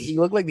conference. He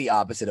looked like the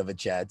opposite of a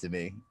Chad to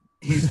me.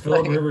 He's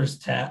Philip Rivers'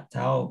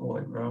 towel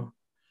boy, bro.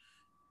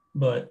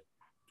 But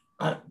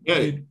I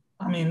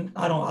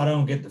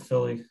don't get the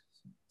Philly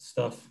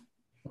stuff.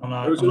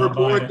 There's a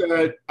report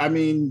that, I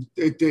mean,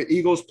 the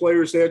Eagles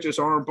players there just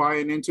aren't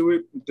buying into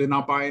it. They're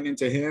not buying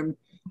into him.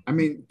 I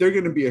mean, they're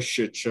going to be a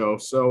shit show.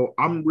 So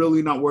I'm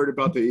really not worried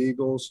about the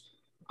Eagles.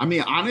 I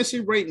mean,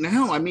 honestly, right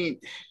now, I mean,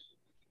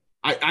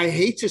 I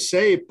hate to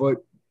say it, but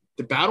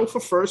the battle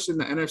for first in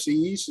the NFC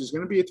East is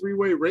going to be a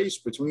three-way race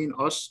between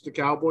us, the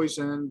Cowboys,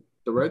 and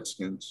the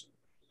Redskins.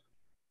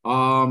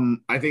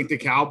 I think the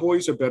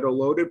Cowboys are better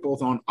loaded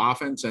both on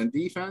offense and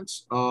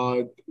defense.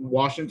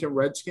 Washington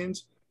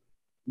Redskins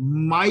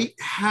might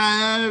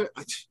have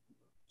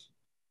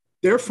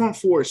their front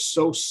four is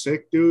so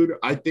sick, dude.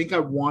 I think I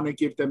want to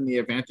give them the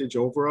advantage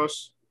over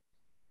us,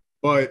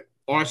 but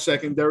our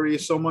secondary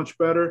is so much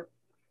better.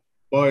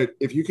 But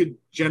if you could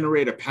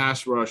generate a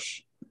pass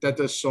rush, that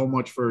does so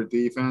much for a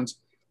defense.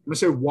 I'm going to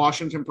say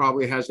Washington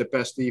probably has the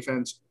best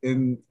defense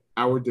in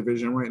our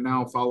division right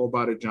now, followed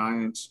by the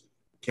Giants,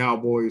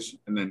 Cowboys,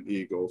 and then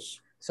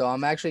Eagles. So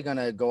I'm actually going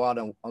to go out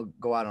on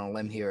a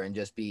limb here and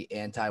just be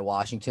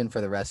anti-Washington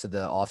for the rest of the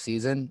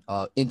offseason,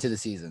 into the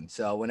season.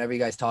 So whenever you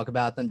guys talk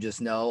about them,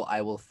 just know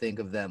I will think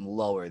of them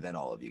lower than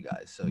all of you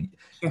guys. So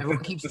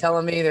everyone keeps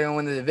telling me they're going to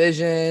win the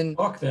division.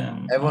 Fuck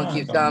them. Everyone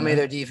keeps telling me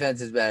their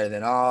defense is better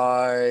than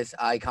ours.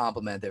 I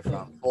compliment their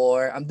front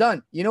four. I'm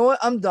done. You know what?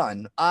 I'm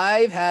done.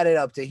 I've had it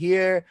up to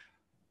here.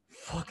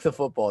 Fuck the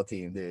football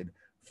team, dude.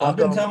 I've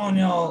been telling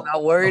y'all. I'm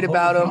not worried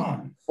about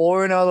them.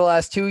 4-0 the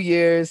last 2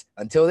 years.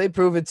 Until they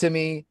prove it to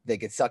me, they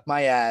could suck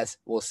my ass.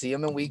 We'll see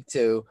them in week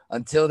 2.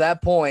 Until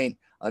that point,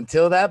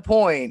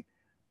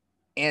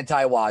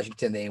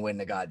 anti-Washington, they ain't winning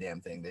the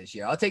goddamn thing this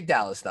year. I'll take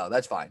Dallas, though.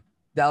 That's fine.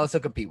 Dallas will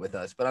compete with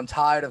us. But I'm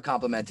tired of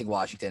complimenting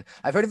Washington.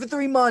 I've heard it for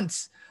 3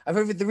 months. I've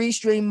heard it for 3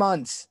 straight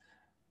months.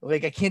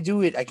 Like, I can't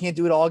do it. I can't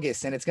do it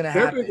August, and it's going to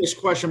happen. Their biggest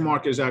question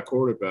mark is at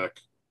quarterback.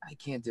 I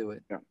can't do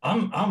it.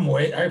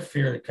 I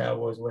fear the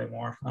Cowboys way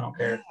more. I don't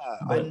care.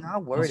 Yeah, I'm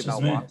not worried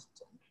about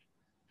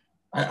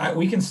Washington.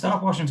 We can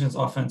stop Washington's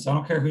offense. I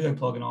don't care who they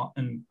plug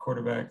in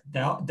quarterback.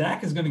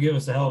 Dak is going to give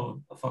us a hell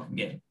of a fucking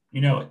game.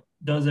 You know it.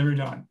 Does every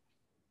time.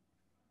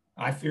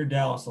 I fear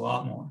Dallas a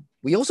lot more.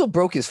 We also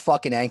broke his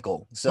fucking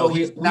ankle, so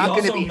he's not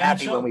going to be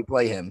happy when we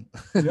play him.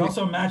 We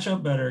also match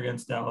up better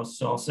against Dallas,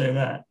 so I'll say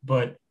that.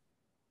 But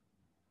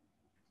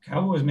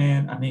Cowboys,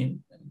 man, I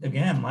mean,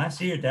 again, last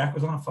year Dak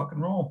was on a fucking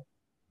roll.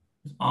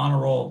 On a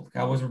roll. The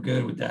Cowboys were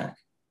good with Dak.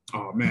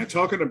 Oh, man.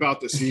 Talking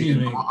about the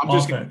season, I'm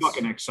just getting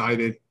fucking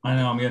excited. I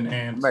know. I'm getting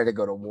amped. I'm ready to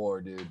go to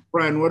war, dude.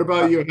 Brian, what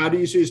about you? How do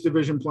you see this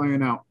division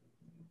playing out?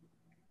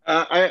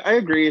 I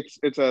agree.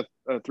 It's a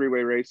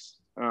three-way race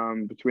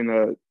between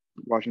the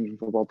Washington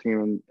football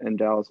team and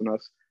Dallas and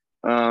us.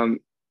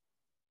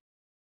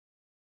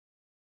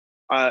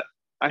 I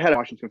had a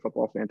Washington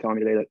football fan telling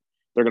me today that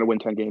they're going to win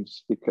 10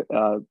 games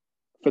because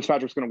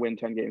Fitzpatrick's going to win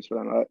 10 games for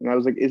them. And I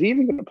was like, is he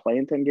even going to play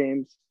in 10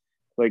 games?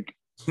 Like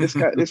this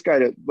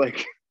guy,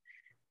 like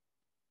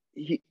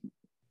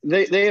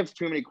they have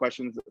too many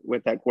questions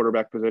with that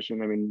quarterback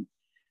position. I mean,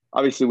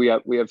 obviously we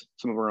have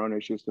some of our own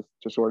issues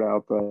to sort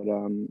out, but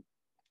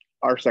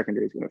our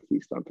secondary is going to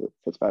feast on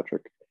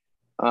Fitzpatrick.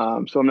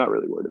 So I'm not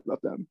really worried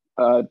about them.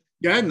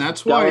 Yeah, and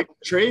that's why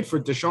trade for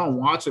Deshaun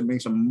Watson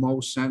makes the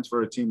most sense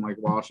for a team like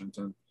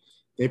Washington.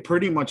 They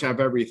pretty much have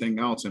everything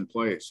else in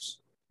place.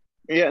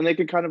 Yeah, and they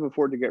could kind of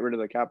afford to get rid of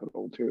the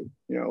capital too,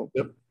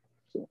 Yep.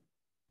 So,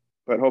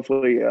 but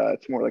hopefully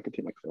it's more like a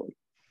team like Philly.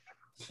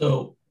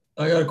 So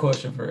I got a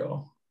question for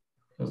y'all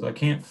because I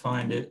can't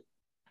find it.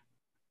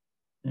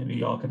 Maybe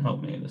y'all can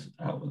help me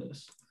out with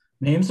this.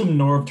 Name some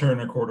Norv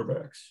Turner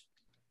quarterbacks.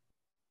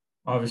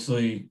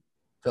 Obviously,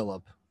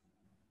 Philip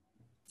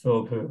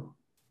who?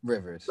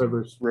 Rivers.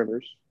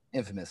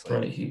 Infamously.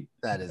 Right.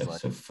 That is like.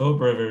 So Philip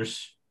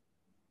Rivers.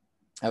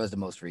 That was the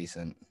most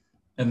recent.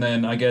 And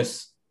then I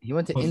guess he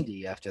went to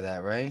Indy after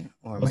that, right?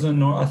 Or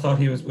I thought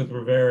he was with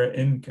Rivera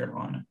in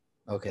Carolina.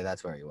 Okay,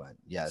 that's where he went.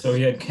 Yes. So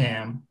he had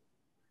Cam.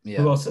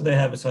 Yeah. Who else did they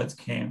have besides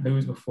Cam? Who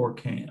was before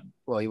Cam?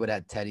 Well, he would have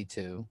had Teddy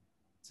too.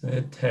 So they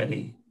had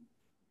Teddy.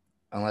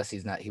 Unless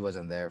he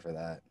wasn't there for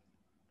that.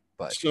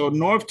 But so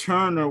Norv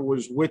Turner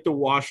was with the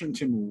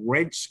Washington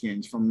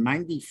Redskins from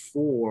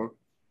 94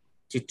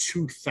 to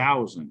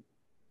 2000.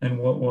 And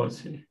what was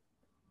he?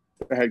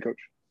 The head coach.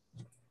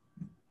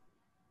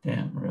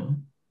 Damn, really?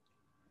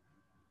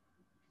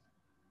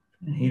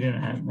 And he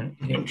didn't have many.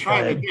 He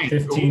had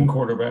 15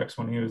 quarterbacks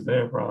when he was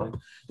there, probably.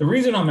 The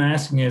reason I'm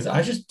asking is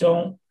I just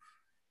don't,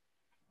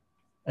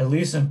 at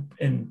least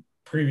in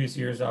previous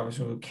years,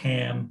 obviously with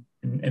Cam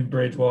and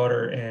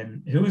Bridgewater,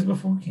 and who was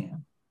before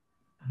Cam?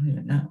 I don't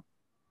even know.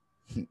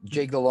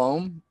 Jake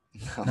Delhomme?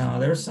 No,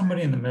 there was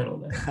somebody in the middle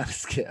there. I'm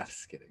just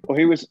kidding. Well,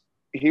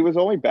 he was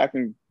only back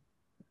in,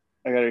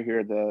 I gotta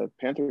hear, the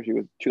Panthers. He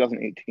was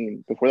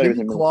 2018. Before that, he was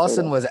in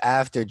Clausen was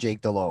after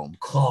Jake Delhomme.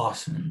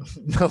 Clausen.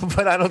 No,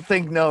 but I don't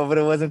think but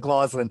it wasn't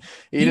Clausen.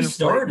 He didn't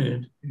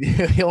started.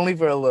 Only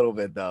for a little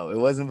bit though.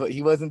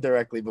 He wasn't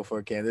directly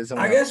before Kansas.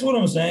 I guess what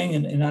I'm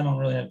saying, and I don't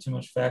really have too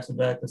much facts to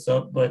back this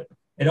up, but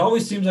it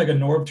always seems like a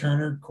Norv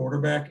Turner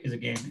quarterback is a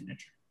game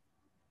manager.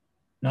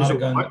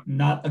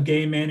 Not a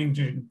game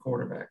managing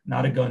quarterback,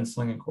 not a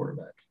gunslinging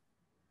quarterback.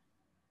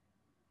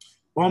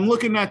 Well, I'm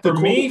looking at the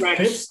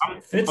quarterbacks.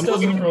 Fitz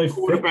doesn't really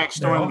quarterbacks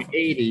during the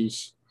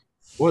 80s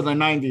or the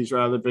 90s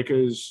rather,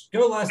 because go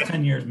the last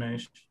 10 years,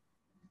 Mace.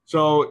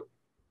 So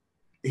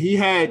he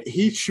had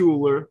Heath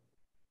Schuler,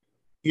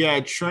 he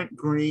had Trent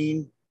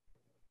Green,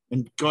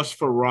 and Gus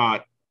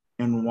Frerotte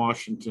in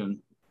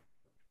Washington.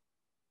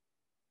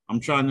 I'm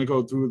trying to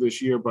go through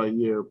this year by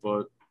year,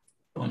 but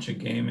bunch of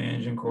game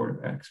managing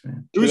quarterbacks,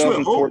 man. He was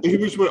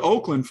with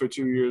Oakland for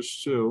 2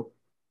 years too.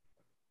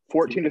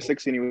 14 to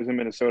 16, he was in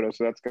Minnesota,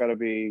 so that's got to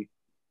be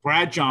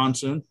Brad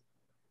Johnson.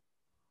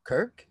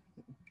 Kirk?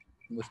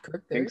 Was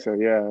Kirk there? I think so,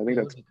 yeah. I think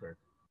that's Kirk.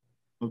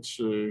 Let's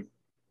see.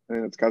 I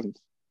think that's Cousins.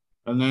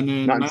 And then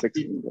in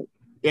 16. But...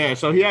 Yeah,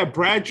 so he had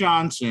Brad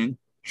Johnson,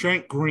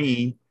 Trent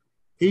Green,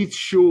 Heath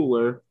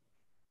Schuler,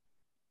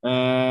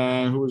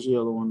 and who was the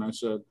other one I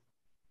said?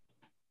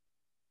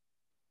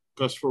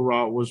 Gus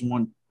Frerotte was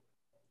one.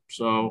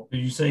 So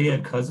did you say he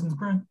had Cousins,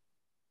 Brent?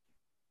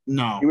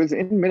 No. He was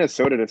in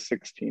Minnesota to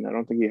 16. I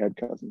don't think he had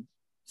Cousins.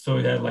 So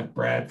he had like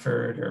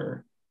Bradford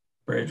or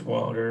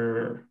Bridgewater.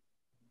 Or...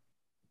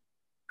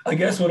 I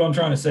guess what I'm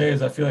trying to say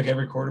is I feel like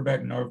every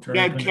quarterback Norv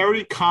Turner. He had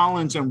Kerry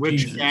Collins and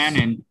Rich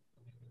Gannon.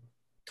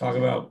 Talk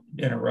about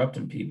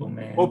interrupting people,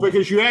 man. Well,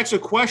 because you asked a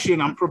question,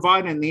 I'm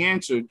providing the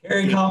answer.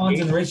 Kerry Collins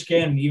and Rich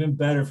Gannon, even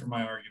better for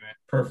my argument.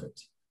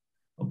 Perfect.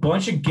 A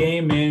bunch of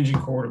game managing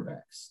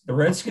quarterbacks. The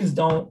Redskins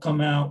don't come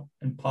out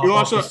and pop.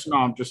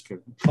 I'm just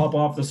kidding. Pop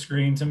off the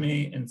screen to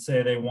me and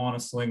say they want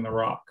to sling the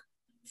rock.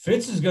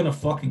 Fitz is gonna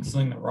fucking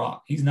sling the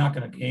rock. He's not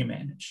gonna game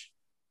manage.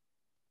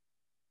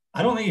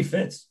 I don't think he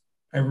fits.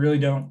 I really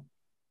don't.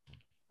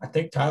 I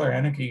think Tyler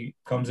Heineke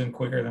comes in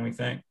quicker than we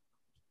think.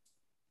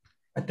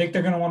 I think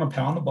they're gonna want to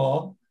pound the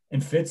ball,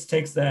 and Fitz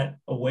takes that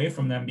away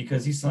from them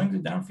because he slings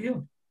it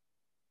downfield.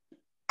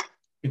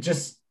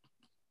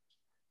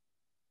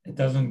 It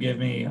doesn't give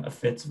me a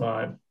Fitz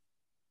vibe.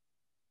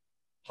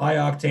 High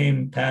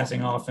octane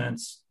passing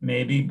offense,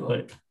 maybe,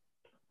 but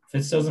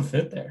Fitz doesn't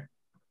fit there.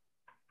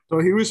 So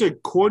he was a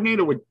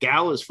coordinator with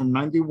Dallas from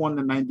 91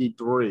 to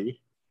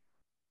 93.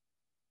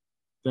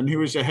 Then he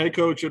was a head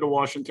coach of the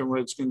Washington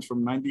Redskins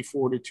from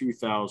 94 to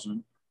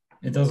 2000.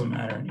 It doesn't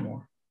matter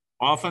anymore.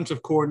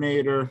 Offensive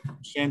coordinator,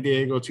 San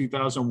Diego,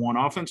 2001.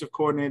 Offensive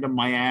coordinator,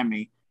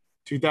 Miami,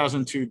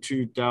 2002,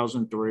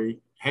 2003.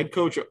 Head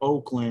coach of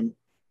Oakland,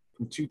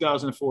 from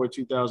 2004 to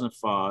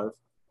 2005,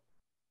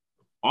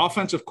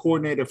 offensive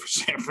coordinator for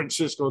San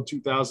Francisco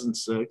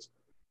 2006,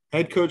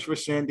 head coach for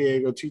San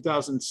Diego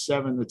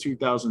 2007 to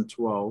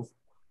 2012,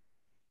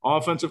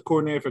 offensive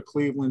coordinator for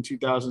Cleveland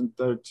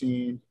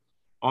 2013,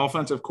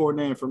 offensive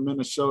coordinator for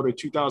Minnesota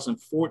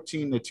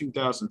 2014 to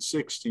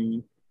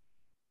 2016,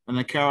 and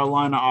the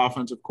Carolina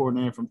offensive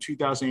coordinator from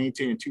 2018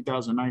 to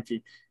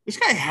 2019. This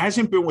guy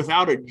hasn't been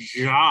without a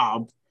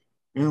job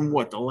in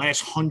the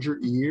last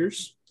 100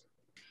 years?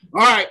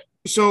 All right.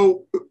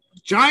 So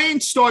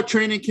Giants start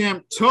training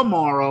camp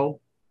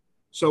tomorrow.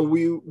 So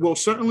we will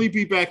certainly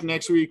be back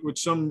next week with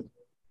some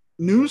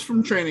news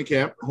from training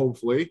camp,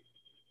 hopefully.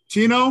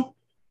 Tino,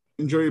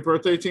 enjoy your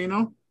birthday,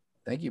 Tino.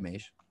 Thank you,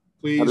 Maish.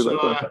 Please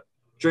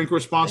drink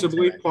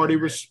responsibly, party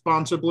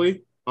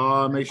responsibly.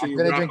 Make sure I'm you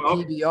gonna wrap drink up.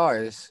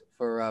 PBRs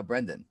for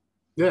Brendan.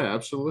 Yeah,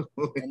 absolutely.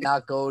 And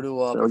not go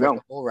to a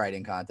bull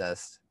riding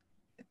contest.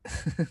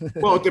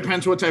 Well, it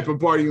depends what type of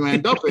bar you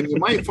end up in. You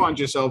might find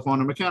yourself on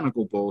a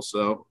mechanical bull,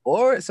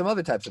 or some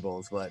other types of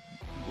bulls, but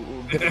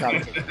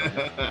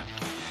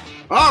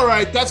all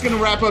right, that's going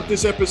to wrap up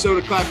this episode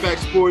of Clapback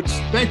Sports.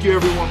 Thank you,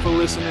 everyone, for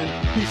listening.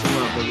 Peace and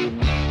love,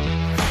 everyone.